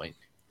this point.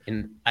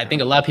 And I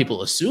think a lot of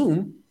people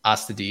assume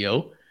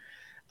Astudillo.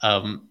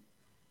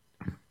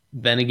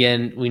 Then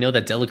again, we know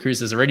that De La Cruz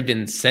has already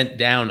been sent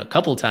down a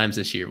couple times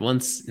this year,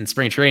 once in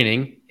spring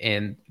training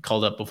and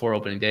called up before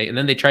opening day. And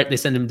then they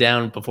send him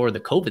down before the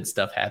COVID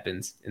stuff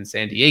happens in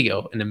San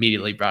Diego and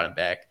immediately brought him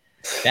back.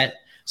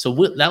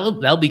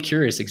 That'll be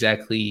curious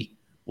exactly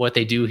what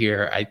they do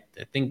here. I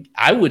think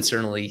I would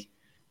certainly,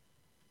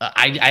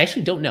 I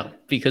actually don't know,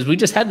 because we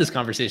just had this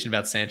conversation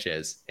about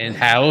Sanchez and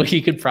how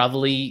he could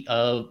probably,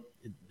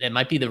 it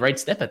might be the right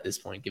step at this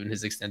point, given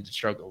his extended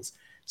struggles.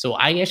 So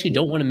I actually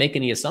don't want to make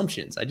any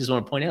assumptions. I just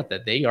want to point out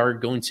that they are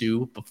going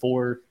to,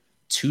 before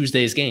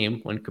Tuesday's game,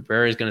 when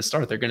Cabrera is going to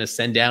start, they're going to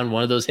send down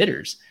one of those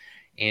hitters.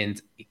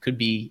 And it could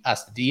be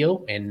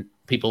Astudillo, and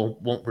people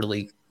won't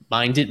really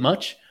mind it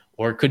much.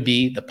 Or it could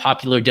be the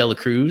popular De La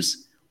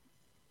Cruz,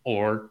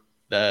 or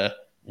the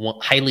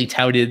highly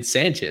touted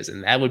Sanchez,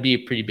 and that would be a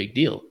pretty big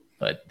deal.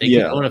 But they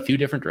could go in a few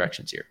different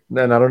directions here.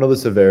 Then I don't know the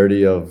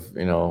severity of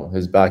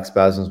his back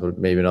spasms, but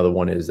maybe another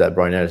one is that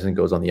Brian Anderson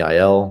goes on the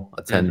IL,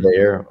 a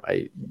 10-dayer.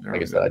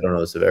 Like I said, I don't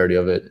know the severity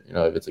of it.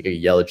 If it's like a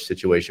Yelich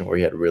situation where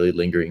he had really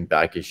lingering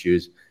back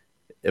issues.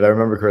 If I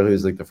remember correctly, it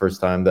was like the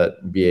first time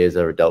that BA has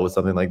ever dealt with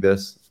something like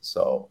this.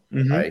 So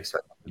I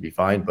expect him to be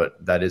fine,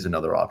 but that is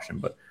another option.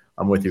 But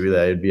I'm with you.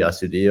 That it'd be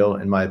Astudillo,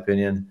 in my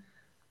opinion.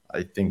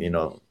 I think,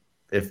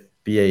 if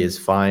BA is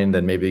fine,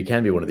 then maybe he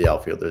can be one of the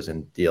outfielders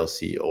in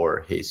DLC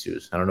or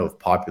Jesus. I don't know if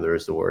popular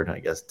is the word. I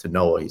guess to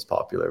Noah, he's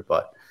popular,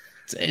 but.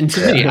 And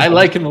to me, I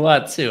like him a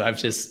lot too. I've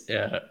just,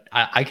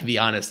 I can be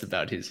honest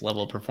about his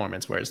level of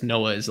performance, whereas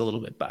Noah is a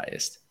little bit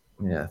biased.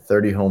 Yeah,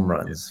 30 home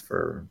runs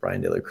for Brian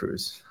De La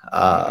Cruz.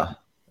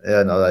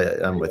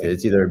 I'm with you.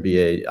 It's either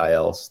BA,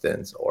 IL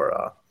stints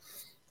or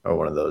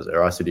one of those,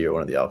 or Astudillo or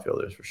one of the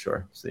outfielders for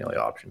sure. It's the only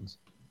options.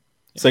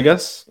 So I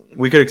guess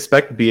we could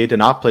expect BA to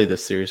not play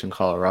this series in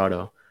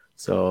Colorado.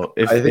 So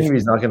if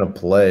he's not going to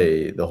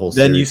play the whole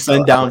then series, you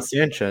send down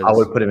Sanchez. I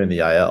would put him in the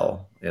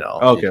IL.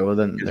 Okay, well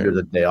then there's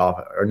a day off,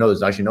 or no,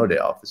 there's actually no day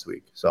off this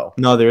week. So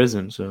no, there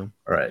isn't. So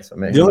all right, so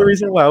the only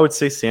reason why I would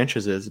say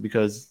Sanchez is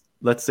because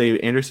let's say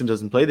Anderson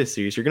doesn't play this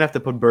series, you're gonna have to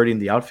put Birdie in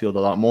the outfield a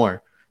lot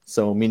more.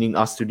 So meaning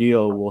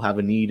Astudillo will have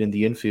a need in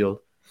the infield.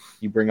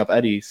 You bring up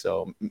Eddie,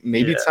 so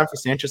maybe it's time for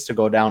Sanchez to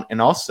go down. And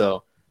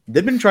also,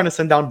 they've been trying to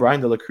send down Brian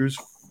De La Cruz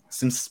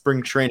since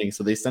spring training.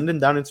 So they send him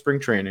down in spring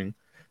training.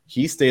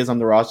 He stays on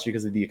the roster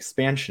because of the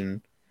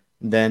expansion.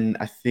 Then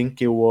I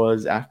think it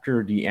was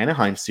after the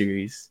Anaheim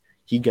series,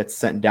 he gets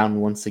sent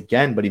down once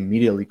again, but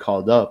immediately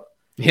called up.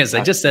 Yes,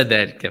 I just said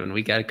that, Kevin.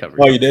 We got it covered.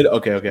 Oh, you did?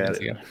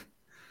 Okay.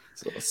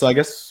 So I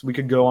guess we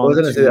could go on.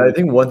 I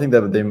think one thing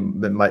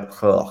that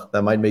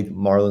might make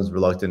Marlins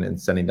reluctant in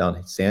sending down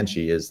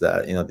Sanchi is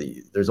that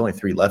there's only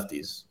 3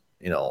 lefties,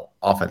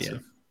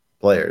 offensive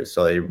players,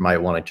 so they might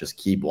want to just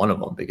keep one of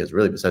them because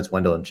really besides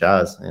Wendell and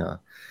Chaz,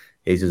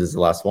 Jesus is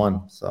the last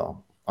one.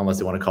 So unless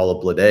they want to call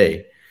up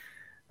Blade,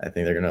 I don't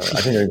think they're gonna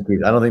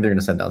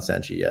send down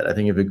Sanchi yet. I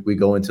think if we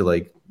go into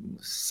like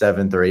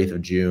 7th or 8th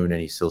of June and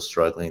he's still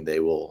struggling,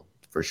 they will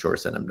for sure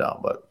send him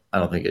down. But I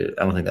don't think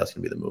that's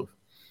gonna be the move.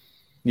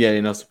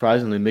 Yeah,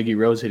 surprisingly, Miggy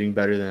Rose hitting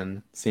better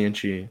than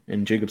Sanchi,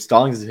 and Jacob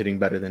Stallings is hitting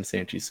better than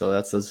Sanchi. So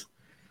that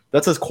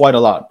says quite a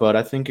lot. But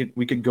I think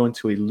we could go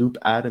into a loop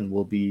ad, and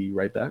we'll be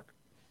right back.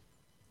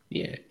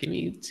 Yeah, give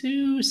me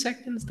 2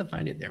 seconds to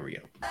find it. There we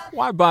go.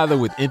 Why bother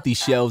with empty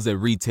shelves at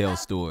retail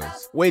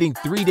stores, waiting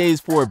 3 days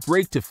for a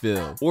break to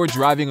fill, or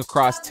driving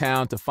across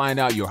town to find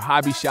out your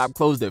hobby shop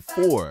closed at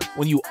 4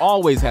 when you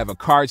always have a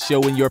card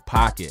show in your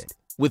pocket?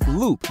 With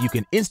Loop, you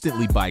can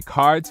instantly buy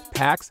cards,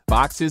 packs,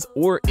 boxes,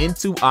 or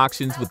into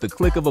auctions with the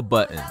click of a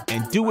button,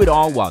 and do it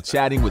all while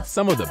chatting with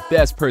some of the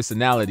best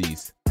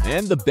personalities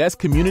and the best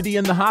community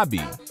in the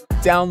hobby.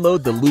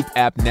 Download the Loop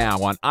app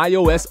now on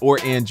iOS or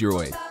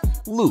Android.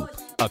 Loop,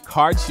 a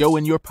card show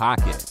in your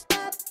pocket.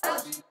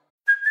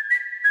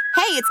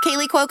 Hey, it's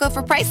Kaylee Cuoco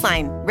for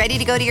Priceline. Ready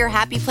to go to your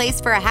happy place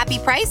for a happy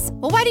price?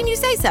 Well, why didn't you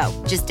say so?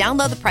 Just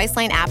download the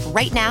Priceline app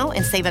right now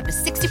and save up to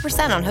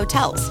 60% on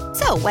hotels.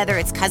 So whether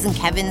it's Cousin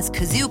Kevin's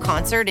Kazoo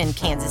Concert in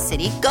Kansas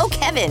City, go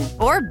Kevin,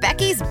 or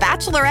Becky's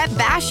Bachelorette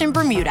Bash in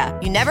Bermuda,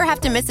 you never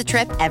have to miss a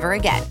trip ever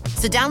again.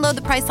 So download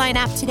the Priceline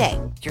app today.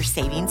 Your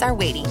savings are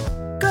waiting.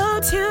 Go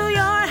to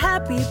your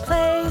happy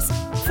place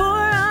for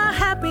a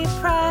happy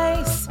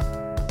price.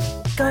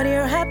 Go to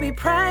your happy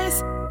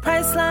price,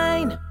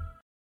 Priceline.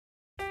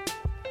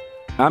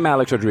 I'm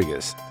Alex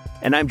Rodriguez.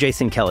 And I'm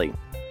Jason Kelly.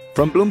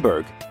 From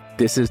Bloomberg,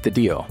 this is The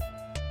Deal.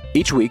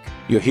 Each week,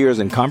 you'll hear us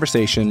in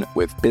conversation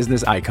with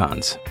business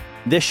icons.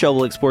 This show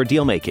will explore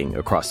deal-making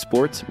across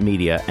sports,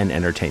 media, and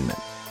entertainment.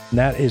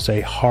 That is a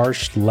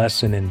harsh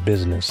lesson in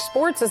business.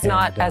 Sports is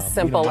not as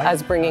simple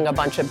as bringing a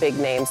bunch of big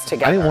names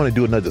together. I didn't want to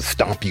do another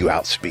stomp you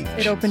out speech.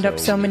 It opened up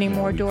so many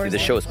more doors. The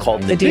show is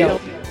called The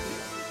Deal.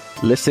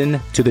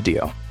 Listen to The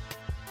Deal.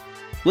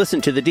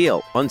 Listen to The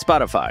Deal on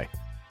Spotify.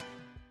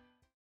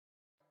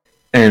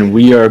 And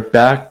we are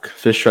back.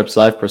 Fish Stripes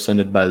Live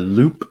presented by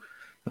Loop.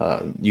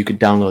 You could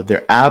download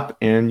their app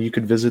and you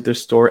could visit their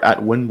store at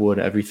Wynwood.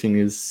 Everything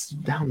is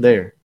down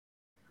there.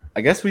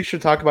 I guess we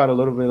should talk about a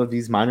little bit of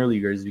these minor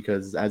leaguers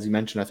because, as you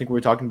mentioned, I think we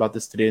were talking about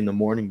this today in the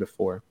morning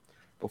before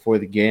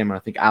the game. And I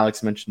think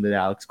Alex mentioned it,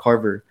 Alex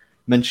Carver,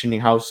 mentioning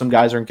how some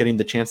guys aren't getting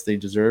the chance they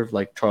deserve,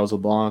 like Charles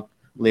LeBlanc,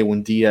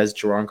 Lewin Diaz,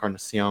 Gerard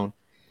Encarnacion,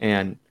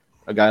 and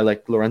a guy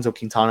like Lorenzo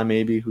Quintana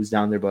maybe who's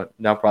down there, but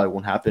that probably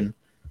won't happen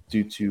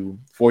due to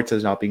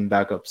Fortes not being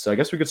back up. So I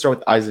guess we could start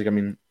with Isaac. I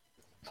mean,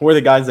 who are the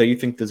guys that you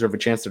think deserve a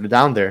chance that are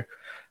down there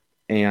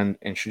and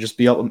should just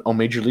be up on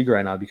Major League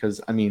right now?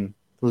 Because, I mean,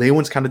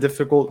 Lewin's kind of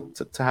difficult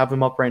to have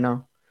him up right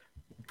now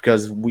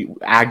because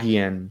Aggie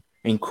and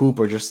Coop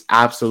are just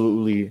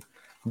absolutely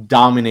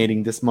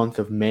dominating this month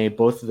of May.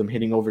 Both of them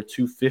hitting over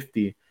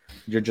 250.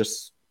 You're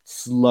just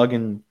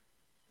slugging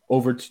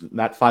over to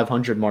that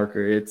 500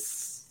 marker.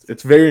 It's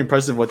very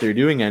impressive what they're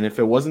doing. And if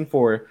it wasn't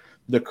for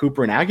the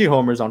Cooper and Aggie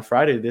homers on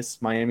Friday,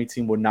 this Miami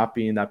team would not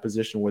be in that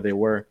position where they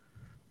were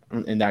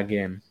in that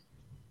game.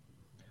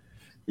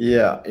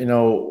 Yeah,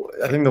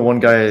 I think the one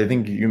guy,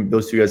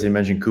 those two guys you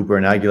mentioned, Cooper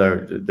and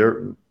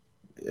Aguilar,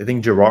 I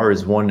think Girard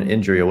is one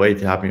injury away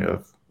to having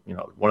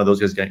one of those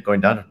guys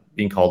going down,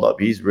 being called up.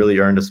 He's really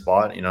earned a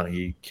spot.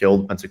 He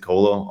killed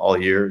Pensacola all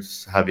year,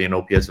 having an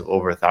OPS of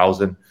over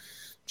 1,000.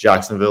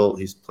 Jacksonville,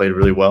 he's played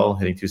really well,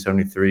 hitting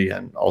 273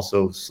 and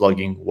also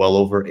slugging well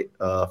over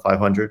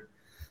 500.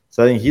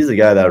 So I think he's the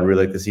guy that I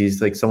really like to see.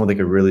 He's like someone that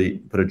could really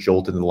put a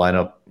jolt in the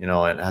lineup,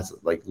 and has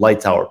like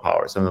light tower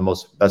power, some of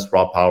the best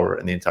raw power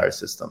in the entire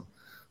system.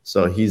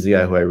 So he's the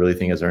guy who I really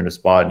think has earned a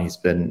spot, and he's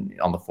been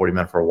on the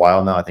 40-man for a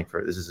while now. I think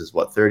this is his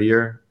third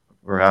year,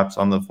 perhaps,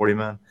 on the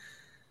 40-man.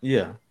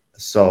 Yeah.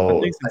 So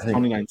I think since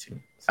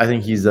 2019. I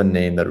think he's a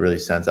name that really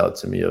stands out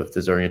to me of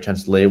deserving a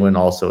chance. Lewin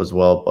also as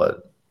well,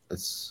 but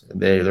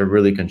they're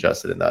really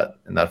congested in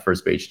that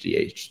first base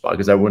DH spot,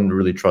 because I wouldn't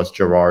really trust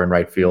Girard in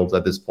right field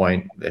at this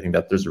point. I think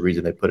that there's a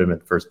reason they put him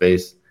at first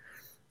base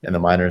in the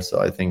minors. So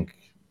I think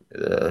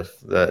that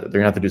they're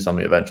gonna have to do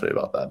something eventually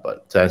about that.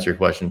 But to answer your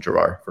question,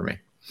 Girard for me.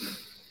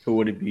 Who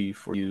would it be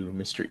for you,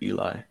 Mr.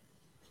 Eli?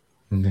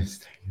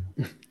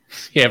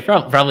 Yeah,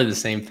 probably the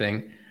same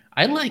thing.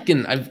 I like,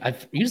 and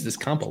I've used this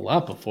comp a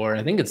lot before.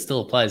 I think it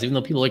still applies, even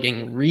though people are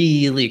getting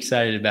really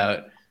excited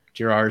about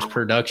Girard's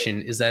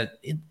production, is that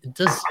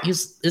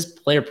his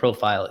player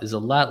profile is a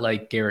lot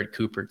like Garrett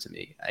Cooper to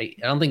me. I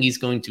don't think he's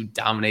going to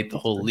dominate the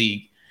whole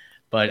league,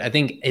 but I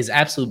think his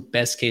absolute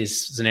best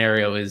case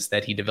scenario is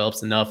that he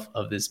develops enough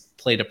of this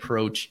plate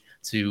approach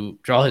to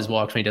draw his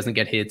walks when he doesn't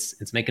get hits,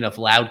 and to make enough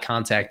loud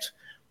contact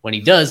when he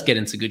does get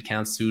into good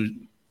counts to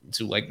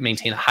like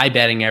maintain a high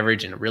batting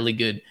average and a really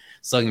good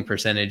slugging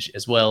percentage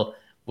as well.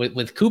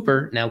 With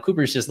Cooper, now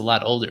Cooper's just a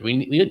lot older. We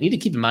need to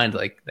keep in mind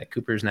like that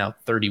Cooper's now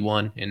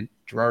 31 and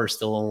Girard is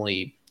still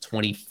only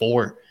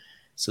 24.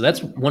 So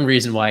that's one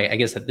reason why I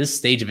guess at this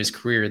stage of his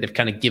career, they've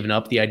kind of given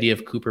up the idea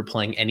of Cooper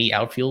playing any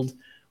outfield.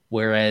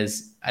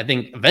 Whereas I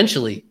think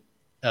eventually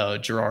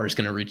Girard is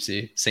going to reach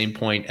the same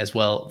point as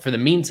well. For the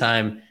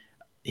meantime,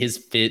 his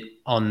fit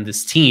on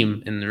this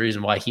team and the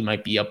reason why he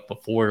might be up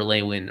before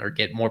Lewin or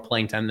get more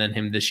playing time than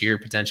him this year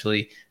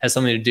potentially has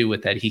something to do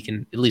with that. He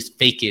can at least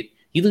fake it.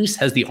 He at least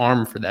has the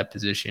arm for that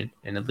position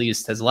and at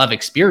least has a lot of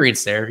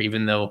experience there,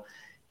 even though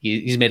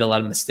he's made a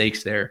lot of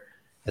mistakes there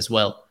as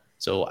well.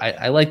 So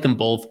I like them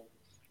both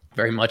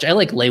very much. I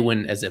like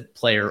Lewin as a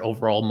player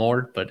overall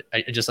more, but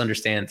I just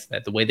understand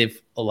that the way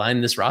they've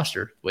aligned this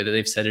roster, the way that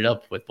they've set it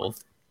up with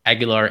both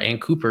Aguilar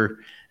and Cooper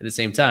at the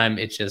same time,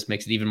 it just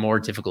makes it even more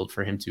difficult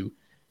for him to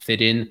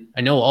fit in.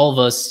 I know all of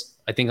us,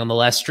 I think on the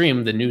last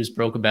stream, the news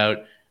broke about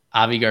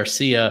Avi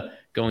Garcia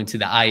going to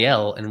the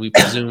IL, and we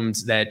presumed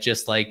that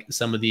just like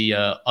some of the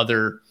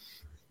other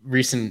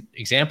recent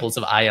examples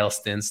of IL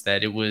stints,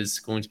 that it was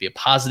going to be a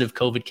positive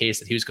COVID case,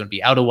 that he was going to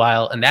be out a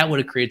while, and that would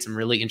have created some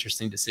really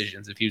interesting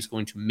decisions if he was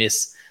going to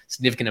miss a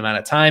significant amount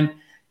of time.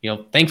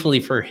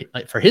 Thankfully for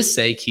his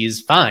sake,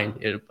 he's fine.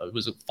 It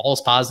was a false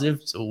positive,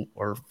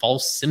 or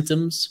false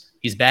symptoms.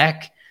 He's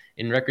back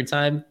in record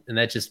time, and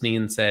that just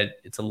means that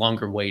it's a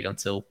longer wait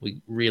until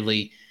we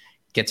really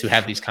get to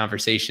have these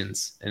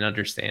conversations and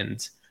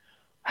understand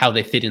how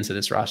they fit into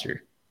this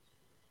roster.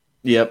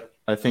 Yep,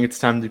 I think it's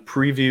time to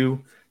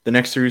preview the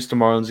next series the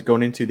Marlins are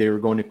going into. They were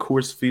going to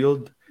Coors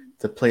Field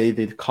to play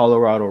the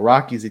Colorado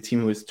Rockies, a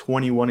team who is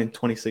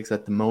 21-26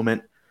 at the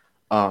moment.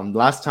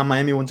 Last time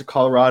Miami went to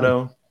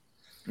Colorado,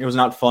 it was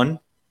not fun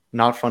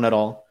at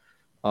all.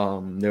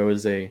 There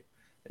was an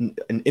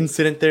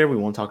incident there. We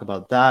won't talk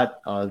about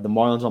that. The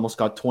Marlins almost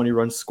got 20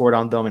 runs scored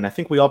on them, and I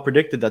think we all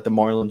predicted that the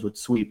Marlins would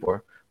sweep,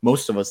 or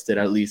most of us did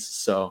at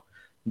least. So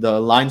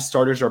the line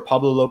starters are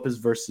Pablo Lopez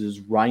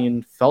versus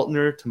Ryan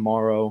Feltner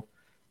tomorrow.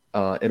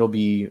 It'll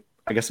be,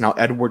 I guess now,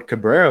 Edward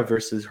Cabrera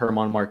versus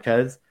Herman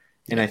Marquez.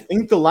 And I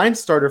think the line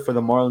starter for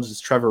the Marlins is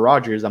Trevor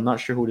Rogers. I'm not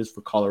sure who it is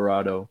for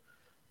Colorado.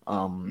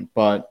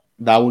 But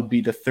that would be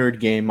the third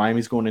game.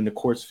 Miami's going into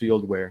Coors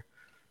Field where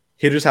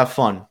hitters have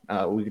fun.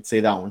 We could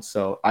say that one.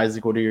 So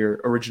Isaac, what are your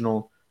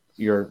original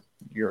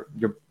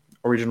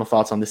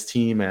thoughts on this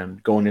team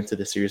and going into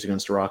the series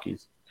against the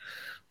Rockies?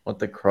 What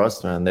the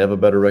crust, man. They have a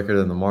better record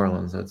than the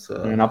Marlins. That's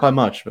not by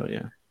much, but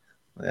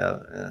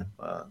yeah.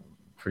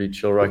 Pretty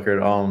chill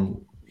record.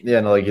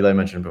 Like Eli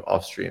mentioned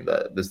off stream,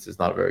 that this is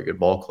not a very good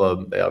ball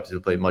club. They obviously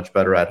play much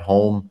better at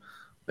home.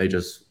 They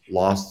just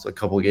lost a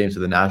couple of games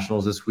to the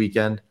Nationals this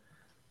weekend.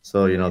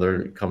 So,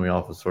 they're coming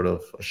off of sort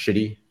of a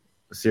shitty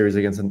series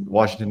against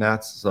Washington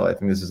Nats. So I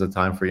think this is a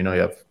time for, you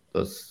have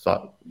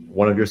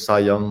one of your Cy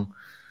Young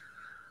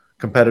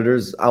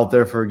competitors out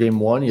there for game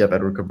one. You have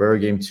Edward Cabrera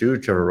game 2,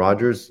 Trevor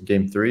Rogers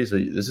game 3. So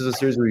this is a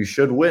series where you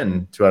should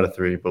win 2 out of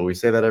 3, but we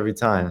say that every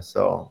time.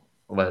 So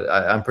but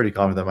I'm pretty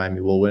confident that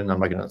Miami will win. I'm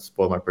not going to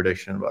spoil my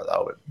prediction, but I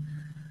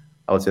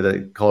would say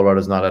that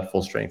Colorado's not at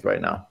full strength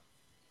right now.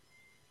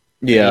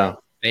 Yeah.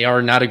 They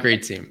are not a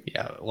great team.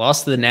 Yeah.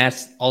 Lost to the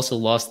Nats, also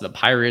lost to the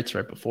Pirates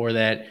right before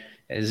that.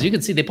 As you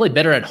can see, they play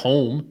better at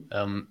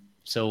home.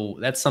 So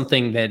that's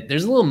something that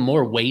there's a little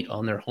more weight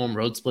on their home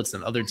road splits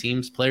than other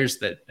teams. Players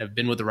that have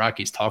been with the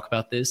Rockies talk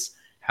about this,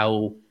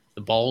 how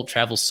the ball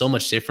travels so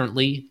much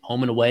differently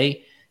home and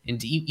away.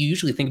 And you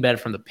usually think about it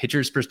from the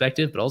pitcher's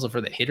perspective, but also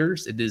for the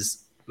hitters. It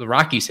is the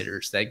Rockies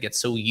hitters that get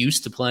so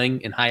used to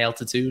playing in high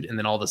altitude, and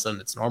then all of a sudden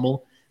it's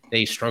normal.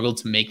 They struggle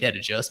to make that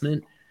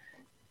adjustment.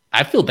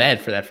 I feel bad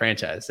for that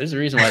franchise. There's a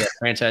reason why that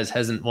franchise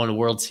hasn't won a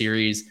World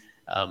Series,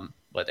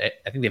 but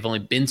I think they've only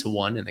been to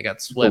one, and they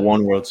got swept. The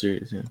one World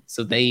Series, yeah.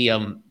 So they,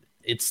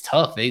 it's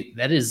tough.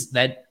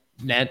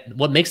 That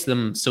what makes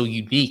them so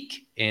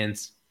unique, and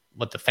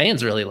what the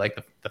fans really like.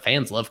 The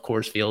fans love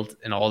Coors Field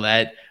and all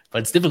that,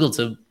 but it's difficult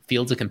to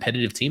field a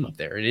competitive team up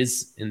there. It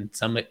is in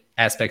some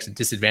aspects a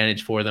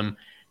disadvantage for them.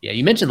 Yeah,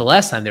 you mentioned the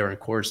last time they were in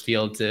Coors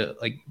Field. To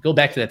go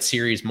back to that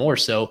series more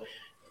so,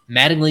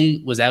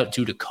 Mattingly was out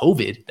due to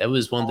COVID. That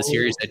was one of the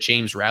series that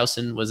James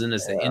Rowson was in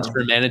as the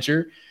interim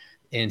manager,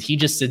 and he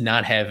just did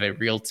not have a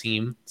real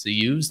team to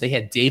use. They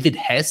had David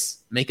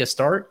Hess make a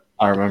start.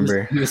 I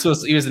remember he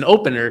was an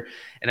opener,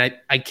 and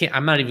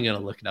I'm not even going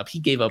to look it up. He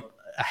gave up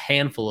a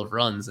handful of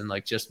runs in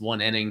just one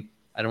inning.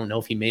 I don't know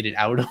if he made it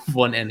out of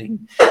one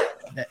inning.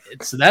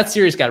 So that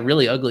series got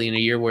really ugly in a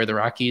year where the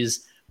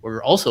Rockies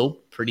were also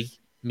pretty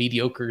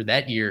mediocre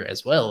that year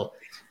as well.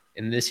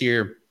 And this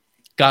year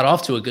got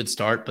off to a good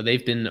start, but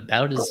they've been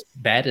about as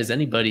bad as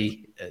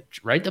anybody,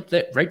 right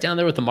down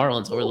there with the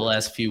Marlins over the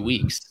last few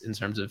weeks in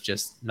terms of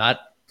just not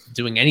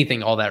doing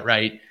anything all that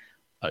right.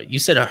 You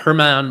said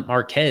Herman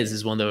Marquez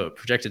is one of the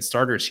projected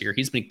starters here.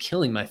 He's been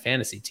killing my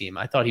fantasy team.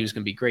 I thought he was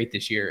going to be great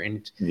this year,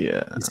 and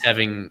he's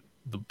having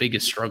the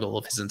biggest struggle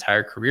of his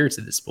entire career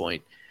to this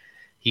point.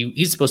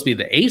 He's supposed to be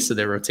the ace of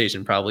their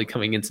rotation probably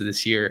coming into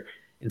this year.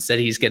 Instead,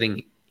 he's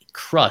getting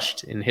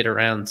crushed and hit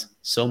around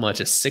so much,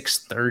 a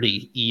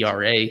 6.30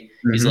 ERA.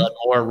 Mm-hmm. He's let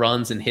more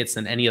runs and hits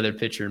than any other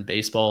pitcher in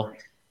baseball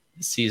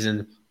this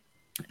season.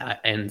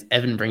 And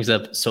Evan brings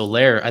up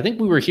Soler. I think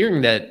we were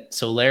hearing that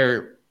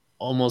Soler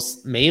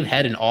almost may have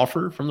had an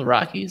offer from the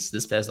Rockies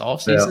this past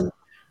offseason. Yeah.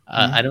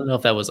 I don't know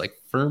if that was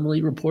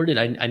firmly reported.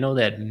 I know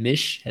that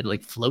Mish had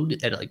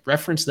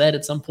referenced that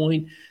at some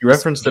point. You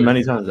referenced it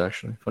many times,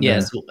 actually. Yeah,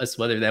 so as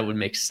whether that would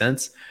make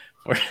sense.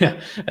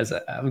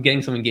 I'm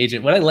getting some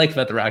engagement. What I like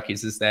about the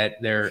Rockies is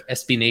that their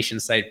SB Nation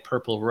site,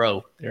 Purple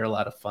Row, they're a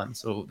lot of fun.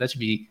 So that should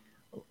be,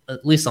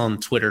 at least on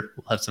Twitter,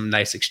 we'll have some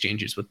nice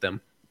exchanges with them,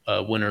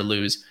 win or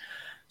lose.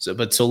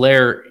 But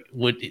Soler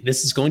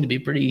this is going to be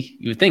pretty,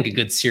 you would think, a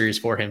good series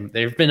for him.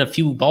 There have been a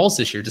few balls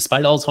this year,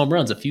 despite all his home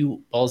runs, a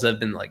few balls that have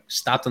been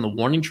stopped on the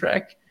warning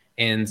track.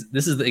 And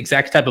this is the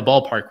exact type of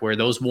ballpark where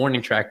those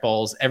warning track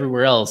balls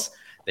everywhere else,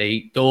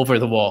 they go over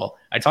the wall.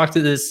 I talked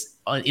to this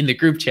in the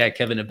group chat,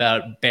 Kevin,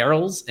 about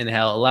barrels and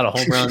how a lot of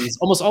home runs,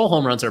 almost all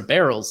home runs are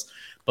barrels.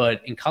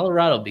 But in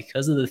Colorado,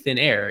 because of the thin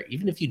air,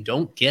 even if you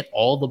don't get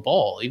all the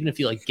ball, even if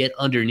you get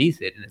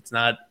underneath it and it's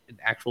not an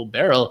actual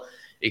barrel,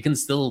 it can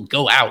still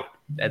go out.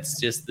 That's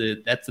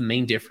the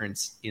main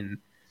difference in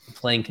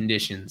playing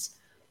conditions.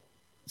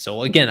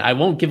 So again, I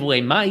won't give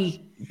away my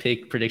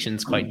pick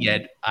predictions quite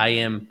yet. I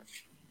am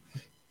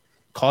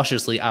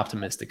cautiously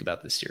optimistic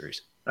about this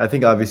series. I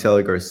think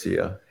Avisaíl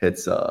Garcia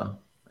hits a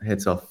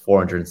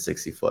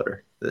 460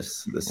 footer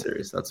this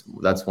series.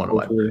 That's one of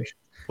my predictions.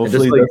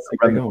 Hopefully,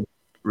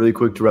 really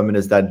quick to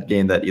reminisce that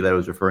game that Eli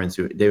was referring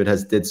to. David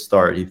Hess did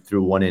start. He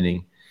threw one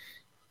inning,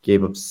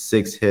 gave up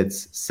 6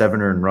 hits, 7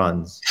 earned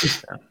runs.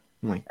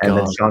 Oh and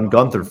then Sean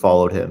Gunther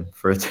followed him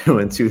for 2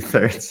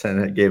 2/3,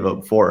 and it gave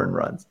up 4 earned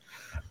runs.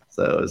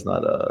 So it was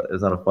not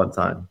a fun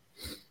time.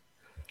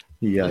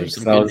 Yeah, there's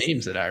some good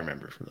names that I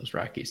remember from those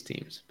Rockies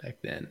teams back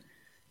then.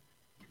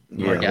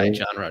 Our guy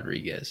John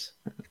Rodriguez,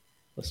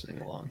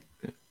 listening along.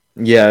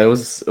 Yeah, it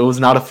was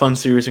not a fun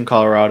series in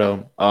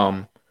Colorado.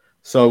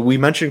 So we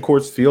mentioned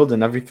Coors Field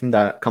and everything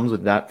that comes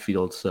with that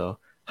field. So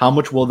how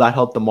much will that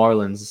help the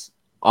Marlins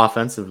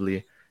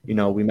offensively?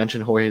 We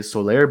mentioned Jorge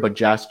Soler, but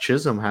Jazz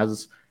Chisholm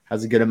has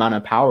a good amount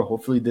of power.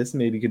 Hopefully this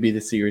maybe could be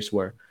the series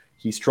where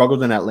he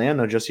struggled in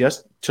Atlanta just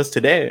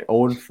today,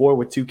 0-4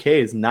 with 2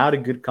 Ks. Not a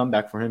good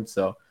comeback for him.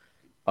 So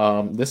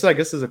this, I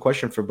guess, is a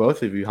question for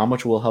both of you. How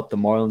much will help the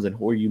Marlins, and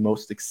who are you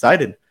most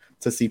excited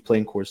to see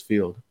playing Coors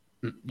Field?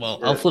 Well,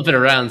 I'll flip it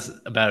around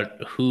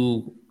about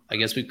who I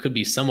guess we could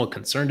be somewhat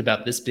concerned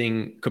about, this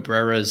being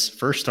Cabrera's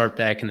first start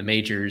back in the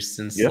majors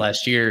since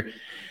last year.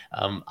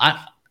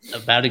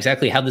 About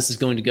exactly how this is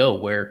going to go,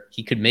 where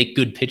he could make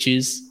good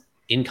pitches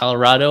in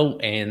Colorado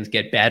and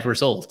get bad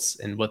results,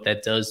 and what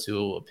that does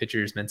to a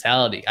pitcher's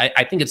mentality.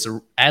 I think it's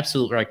an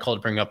absolute right call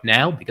to bring up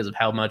now because of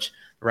how much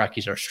the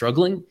Rockies are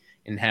struggling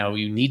and how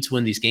you need to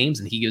win these games,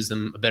 and he gives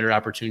them a better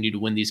opportunity to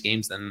win these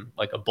games than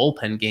a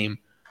bullpen game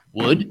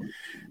would.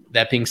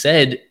 That being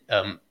said,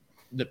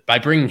 by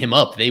bringing him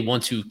up, they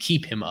want to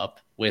keep him up.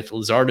 With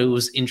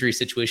Luzardo's injury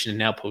situation and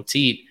now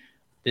Poteet,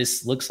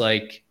 this looks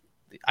like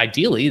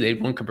ideally they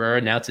want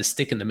Cabrera now to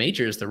stick in the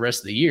majors the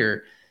rest of the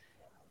year,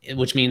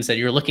 which means that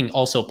you're looking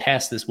also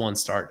past this one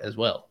start as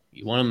well.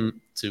 You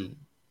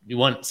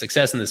want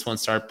success in this one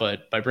start,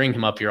 but by bringing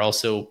him up, you're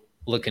also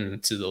looking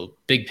to the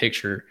big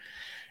picture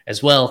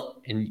as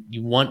well. And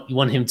you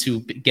want him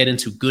to get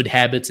into good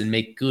habits and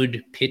make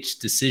good pitch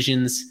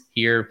decisions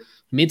here.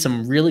 He made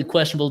some really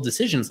questionable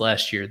decisions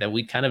last year that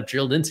we kind of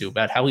drilled into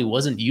about how he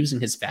wasn't using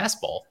his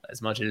fastball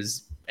as much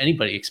as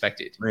anybody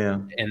expected. Yeah.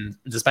 And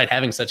despite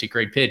having such a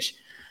great pitch.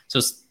 So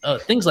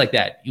things like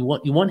that, you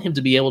want him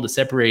to be able to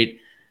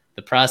separate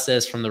the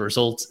process from the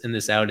results in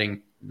this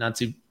outing, not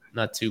to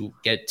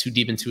get too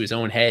deep into his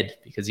own head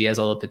because he has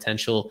all the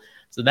potential.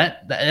 So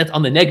that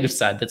on the negative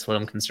side, that's what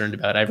I'm concerned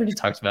about. I've already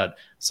talked about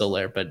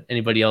Soler, but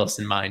anybody else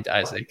in mind,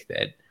 Isaac,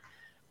 that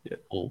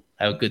will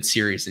have a good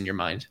series in your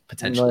mind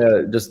potentially? No,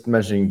 yeah, just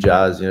mentioning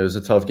Jazz, it was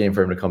a tough game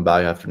for him to come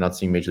back after not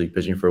seeing Major League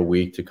pitching for a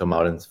week to come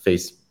out and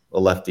face a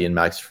lefty and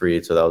Max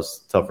Fried. So that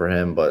was tough for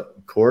him. But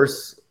of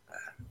course,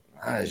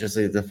 it's just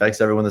it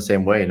affects everyone the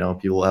same way.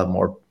 People will have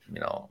more.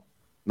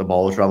 The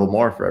ball will travel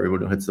more for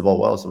everyone who hits the ball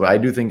well. So I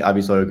do think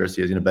Avisaíl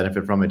Garcia is going to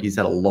benefit from it. He's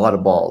had a lot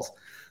of balls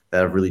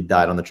that have really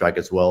died on the track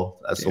as well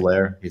as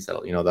Soler. He's had,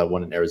 that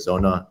one in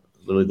Arizona,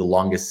 literally the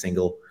longest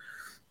single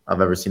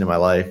I've ever seen in my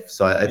life.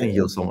 So I think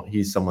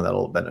he's someone that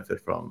will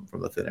benefit from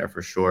the thin air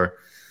for sure.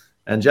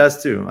 And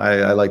Jazz too.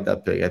 I like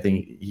that pick. I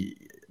think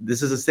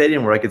this is a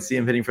stadium where I could see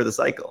him hitting for the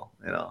cycle.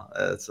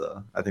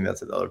 I think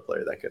that's another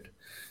player that could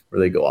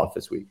really go off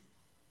this week.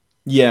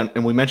 Yeah,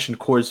 and we mentioned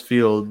Coors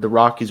Field. The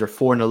Rockies are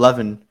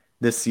 4-11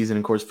 this season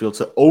in Coors Field,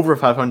 so over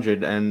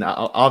 500. And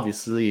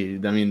obviously,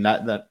 I mean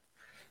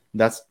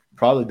that's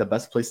probably the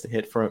best place to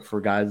hit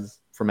for guys,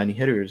 for many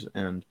hitters.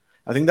 And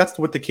I think that's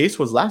what the case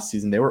was last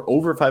season. They were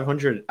over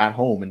 500 at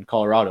home in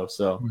Colorado,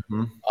 so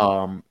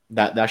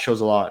that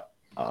shows a lot.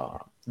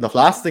 The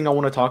last thing I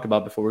want to talk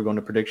about before we go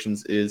into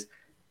predictions is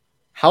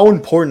how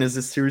important is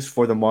this series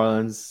for the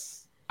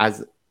Marlins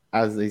as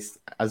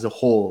a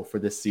whole for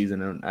this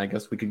season. And I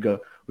guess we could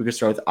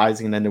start with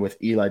Isaac and end it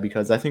with Eli,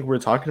 because I think we were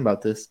talking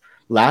about this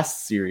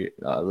last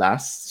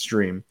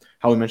stream,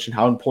 how we mentioned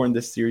how important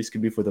this series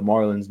could be for the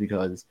Marlins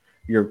because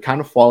you're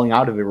kind of falling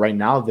out of it right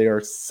now. They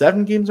are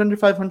 7 games under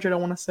 500, I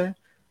want to say,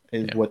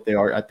 is what they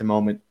are at the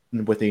moment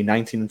with a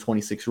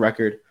 19-26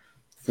 record.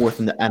 4th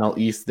in the NL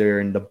East. They're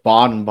in the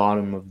bottom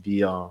of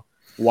the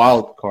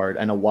wild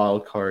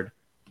card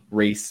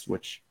race,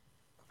 which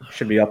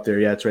should be up there.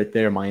 Yeah, it's right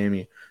there,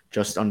 Miami,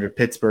 just under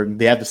Pittsburgh.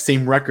 They have the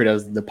same record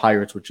as the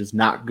Pirates, which is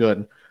not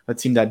good. A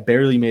team that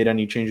barely made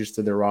any changes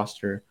to their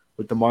roster,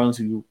 with the Marlins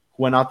who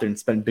went out there and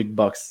spent big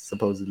bucks,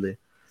 supposedly.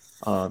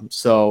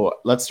 So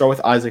let's start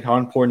with Isaac. How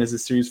important is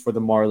this series for the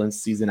Marlins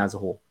season as a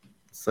whole?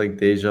 It's like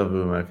deja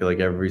vu. I feel like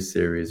every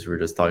series we're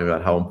just talking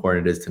about how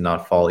important it is to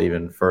not fall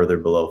even further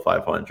below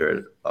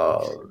 500.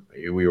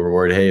 We were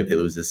worried, hey, if they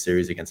lose this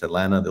series against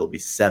Atlanta, they'll be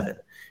 7.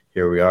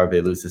 Here we are. If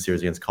they lose the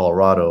series against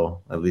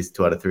Colorado, at least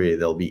 2 out of 3,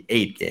 they'll be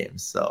 8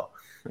 games. So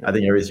I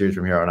think every series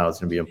from here on out is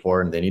going to be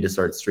important. They need to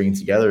start stringing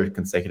together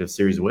consecutive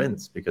series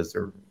wins because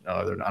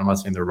I'm not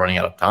saying they're running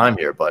out of time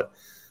here, but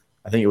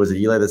I think it was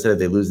Eli that said if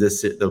they lose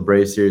the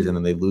Braves series and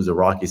then they lose a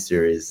Rockies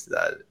series,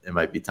 that it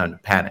might be time to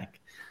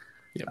panic.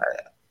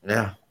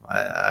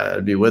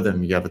 I'd be with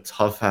him. You have a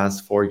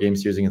tough-ass 4-game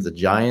series against the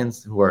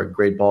Giants, who are a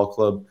great ball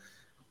club,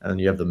 and then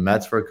you have the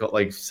Mets for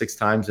like 6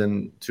 times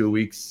in 2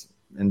 weeks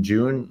in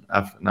June.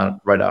 Not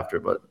right after,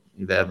 but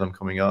they have them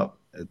coming up.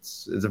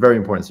 It's a very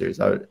important series.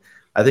 I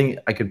think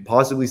I could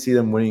possibly see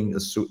them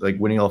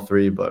winning all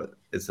 3, but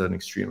it's an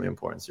extremely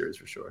important series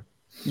for sure.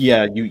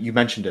 Yeah, you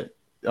mentioned it.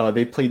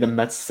 They played the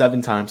Mets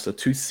 7 times, so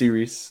 2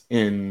 series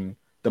in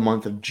the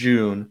month of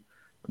June.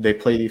 They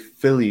play the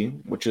Philly,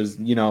 which is,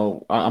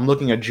 I'm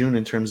looking at June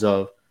in terms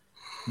of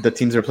the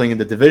teams they're playing in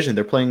the division.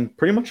 They're playing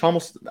pretty much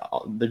almost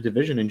the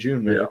division in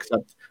June,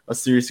 except a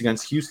series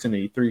against Houston,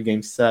 a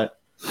 3-game set.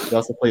 They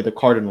also play the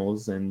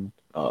Cardinals and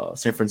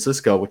San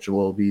Francisco, which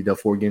will be the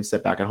 4-game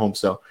set back at home.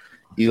 So,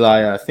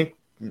 Eli,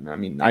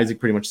 Isaac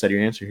pretty much said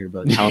your answer here,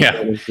 but how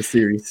important is the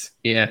series?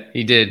 Yeah,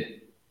 he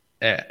did.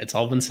 It's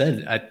all been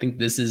said. I think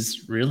this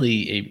is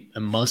really a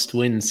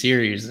must-win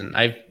series, and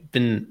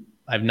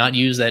I've not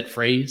used that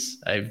phrase.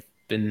 I've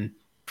been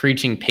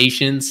preaching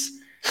patience.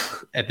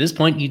 At this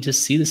point, you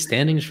just see the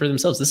standings for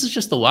themselves. This is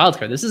just the wild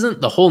card. This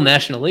isn't the whole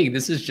National League.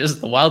 This is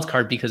just the wild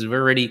card because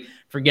we're already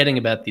forgetting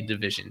about the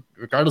division.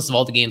 Regardless of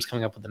all the games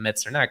coming up with the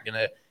Mets, they're not going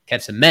to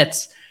catch the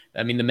Mets.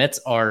 I mean, the Mets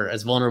are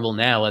as vulnerable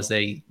now as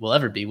they will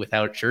ever be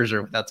without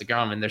Scherzer, without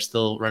DeGrom, and they're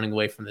still running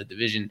away from the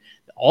division.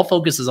 All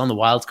focus is on the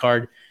wild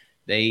card.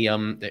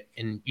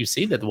 And you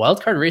see that the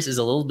wild card race is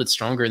a little bit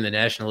stronger in the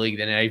National League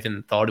than I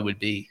even thought it would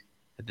be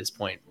at this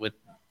point.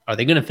 Are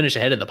they going to finish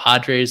ahead of the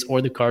Padres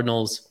or the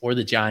Cardinals or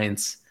the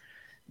Giants?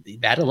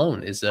 That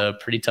alone is a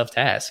pretty tough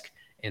task.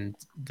 And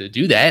to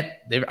do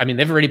that, they've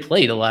already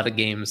played a lot of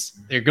games.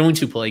 They're going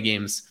to play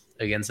games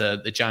against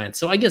the Giants.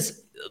 So I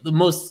guess the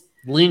most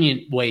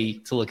lenient way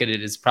to look at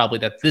it is probably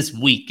that this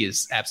week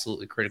is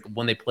absolutely critical.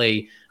 When they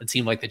play a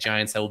team like the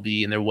Giants that will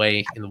be in their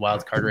way in the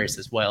wild card race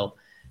as well,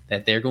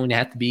 that they're going to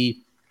have to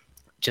be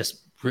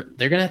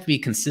a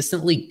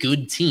consistently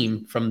good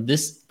team from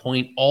this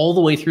point all the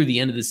way through the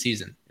end of the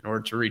season in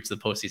order to reach the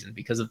postseason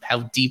because of how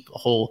deep a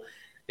hole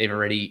they've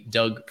already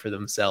dug for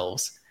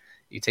themselves.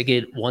 You take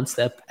it one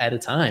step at a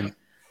time.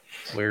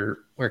 We're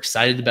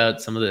excited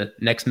about some of the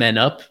next men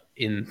up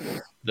in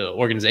the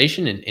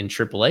organization in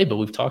AAA, but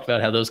we've talked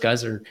about how those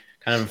guys are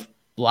kind of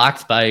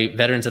blocked by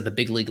veterans at the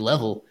big league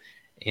level.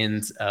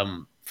 And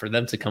for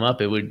them to come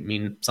up, it would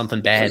mean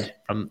something bad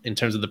in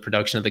terms of the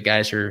production of the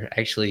guys you're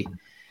actually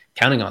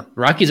counting on.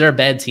 The Rockies are a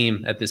bad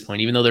team at this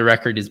point, even though their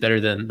record is better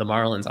than the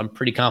Marlins. I'm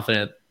pretty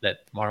confident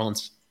that the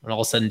Marlins, when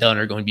all said and done,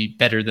 are going to be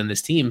better than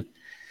this team.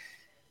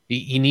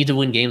 You need to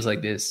win games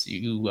like this.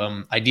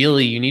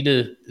 Ideally, you need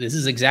to. This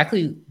is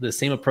exactly the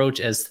same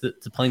approach as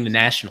to playing the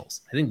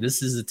Nationals. I think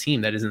this is a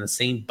team that is in the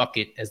same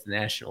bucket as the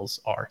Nationals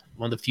are.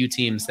 One of the few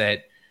teams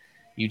that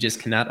you just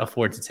cannot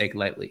afford to take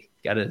lightly.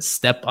 Got to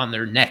step on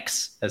their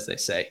necks, as they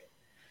say.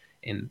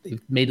 And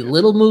they've made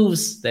little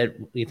moves that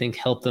we think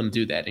help them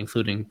do that,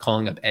 including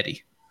calling up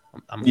Eddie.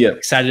 I'm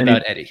excited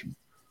about Eddie.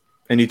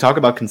 And you talk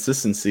about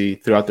consistency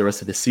throughout the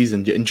rest of the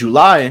season. In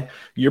July,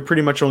 you're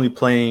pretty much only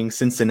playing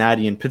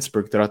Cincinnati and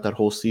Pittsburgh throughout that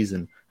whole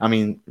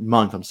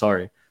month. I'm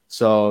sorry.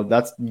 So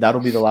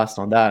that'll be the last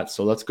on that.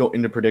 So let's go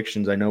into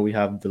predictions. I know we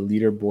have the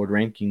leaderboard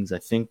rankings. I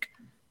think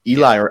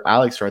Eli or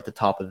Alex are at the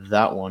top of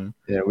that one.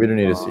 Yeah, we don't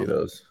need to see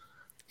those.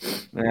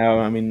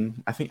 Yeah,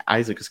 I think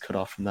Isaac is cut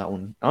off from that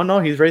one. Oh no,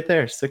 he's right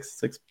there,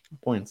 6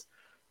 points.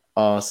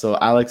 So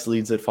Alex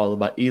leads it, followed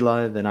by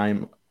Eli. Then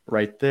I'm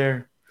right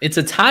there. It's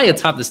a tie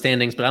atop the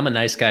standings, but I'm a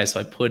nice guy, so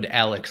I put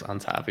Alex on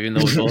top, even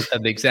though we both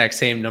have the exact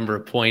same number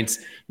of points.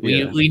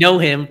 We know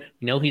him.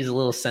 We know he's a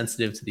little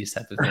sensitive to these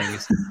type of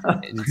things.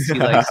 And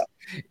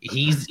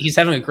he's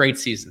having a great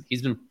season.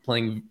 He's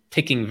been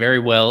picking very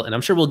well, and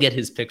I'm sure we'll get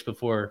his picks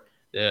before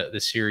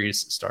the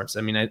series starts.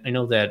 I mean, I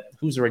know that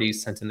who's already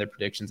sent in their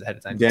predictions ahead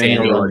of time.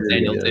 Daniel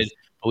did,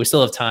 but we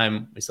still have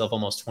time. We still have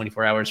almost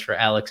 24 hours for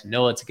Alex and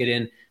Noah to get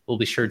in. We'll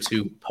be sure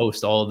to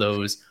post all of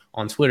those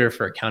on Twitter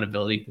for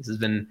accountability. This has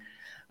been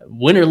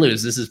win or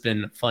lose. This has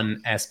been a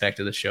fun aspect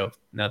of the show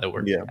now that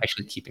we're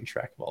actually keeping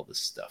track of all this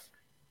stuff.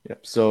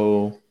 Yep.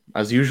 So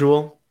as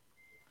usual,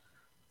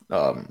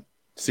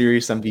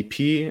 series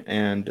MVP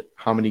and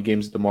how many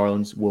games the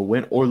Marlins will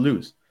win or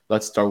lose.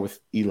 Let's start with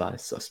Eli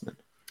Sussman.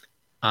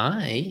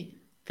 I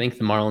think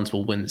the Marlins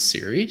will win the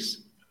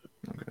series.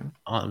 Okay.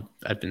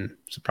 I've been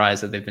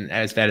surprised that they've been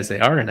as bad as they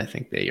are, and I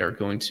think they are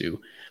going to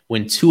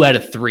win 2 out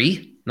of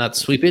 3, not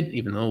sweep it,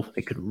 even though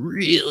they could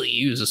really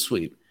use a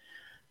sweep.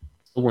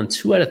 They'll win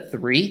 2 out of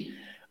 3.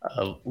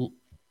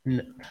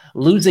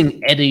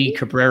 Losing Eddie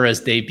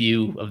Cabrera's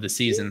debut of the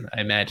season,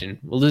 I imagine.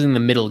 We're losing the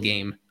middle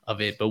game of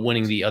it, but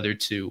winning the other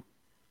 2,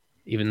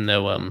 even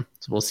though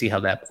so we'll see how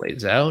that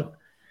plays out.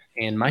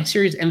 And my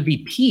series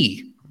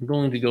MVP, I'm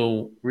going to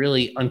go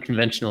really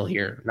unconventional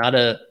here. Not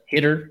a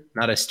hitter,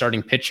 not a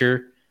starting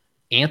pitcher.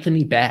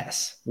 Anthony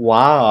Bass.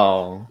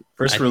 Wow.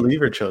 First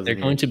reliever chosen. They're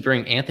going to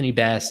bring Anthony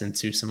Bass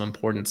into some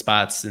important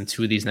spots in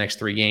 2 of these next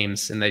 3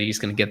 games, and that he's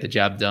going to get the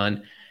job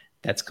done.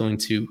 That's going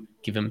to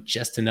give him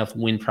just enough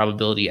win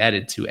probability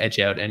added to edge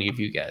out any of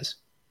you guys.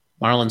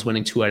 Marlins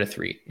winning 2 out of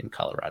 3 in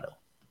Colorado.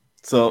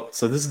 So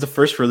this is the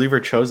first reliever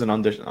chosen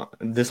on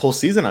this whole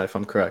season, if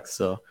I'm correct.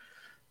 So,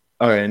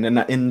 all right,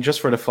 and just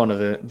for the fun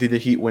of it, did the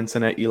Heat win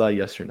tonight, Eli?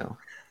 Yes or no?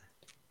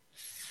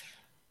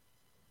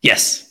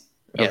 Yes.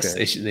 Yes,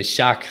 okay. They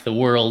shock the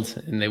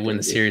world and they win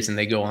the series and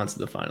they go on to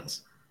the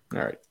finals.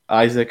 All right,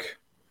 Isaac.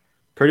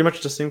 Pretty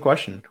much the same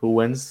question: who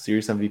wins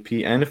series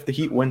MVP, and if the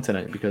Heat win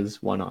tonight?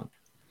 Because why not?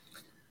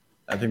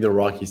 I think the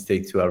Rockies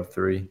take 2 out of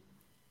 3.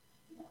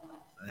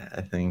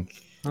 I think.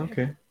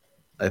 Okay.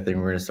 I think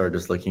we're gonna start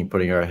just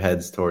putting our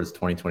heads towards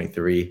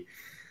 2023.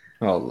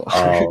 Oh, Lord.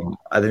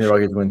 I think the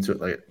Rockies win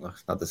 2.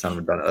 Not the sound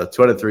of done.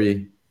 2 out of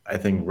 3. I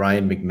think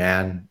Ryan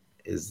McMahon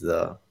is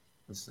the.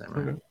 What's his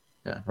name? Right?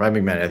 Yeah, Ryan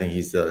McMahon. I think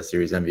he's the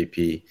series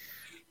MVP.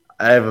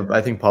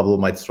 I think Pablo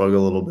might struggle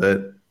a little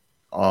bit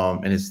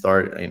in his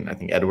start. I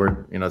think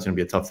Edward, it's going to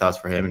be a tough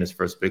task for him in his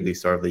first big league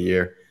start of the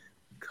year.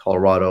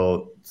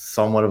 Colorado,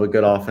 somewhat of a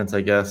good offense,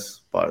 I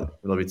guess, but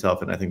it'll be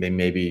tough. And I think they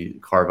maybe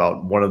carve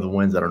out one of the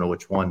wins. I don't know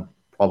which one.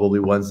 Probably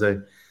Wednesday,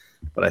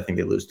 but I think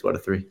they lose 2 out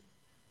of 3.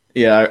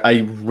 Yeah, I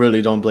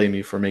really don't blame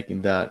you for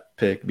making that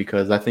pick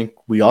because I think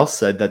we all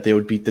said that they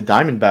would beat the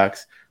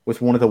Diamondbacks with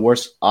one of the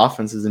worst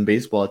offenses in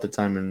baseball at the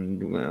time.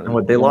 And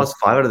what, they lost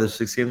 5 out of the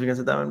 6 games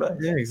against the Diamondbacks?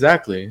 Yeah,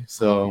 exactly.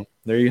 So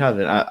there you have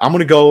it. I'm going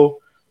to go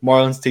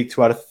Marlins take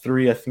 2 out of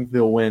 3. I think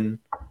they'll win.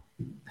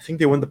 I think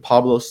they win the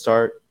Pablo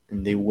start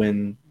and they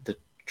win the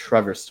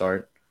Trevor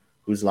start,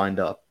 who's lined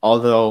up.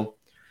 Although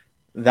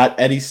that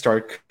Eddie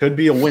start could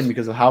be a win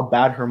because of how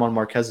bad Herman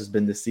Marquez has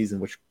been this season,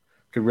 which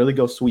could really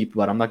go sweep,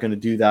 but I'm not going to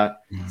do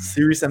that.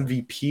 Series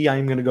MVP,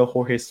 I'm going to go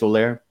Jorge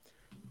Soler.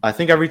 I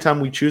think every time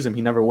we choose him,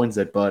 he never wins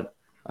it, but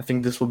I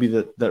think this will be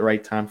the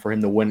right time for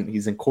him to win.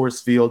 He's in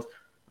Coors Field.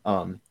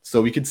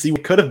 So we could see what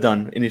we could have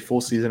done in a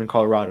full season in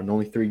Colorado in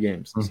only 3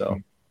 games. Mm-hmm. So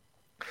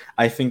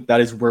I think that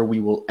is where we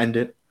will end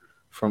it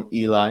from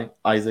Eli,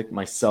 Isaac,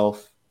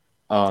 myself,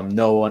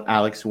 Noah, and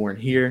Alex, who weren't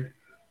here.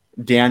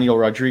 Daniel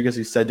Rodriguez,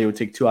 who said they would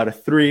take 2 out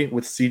of 3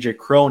 with CJ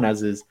Cron as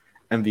his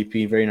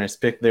MVP. Very nice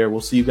pick there.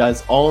 We'll see you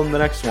guys all in the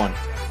next one.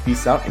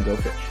 Peace out and go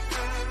fish.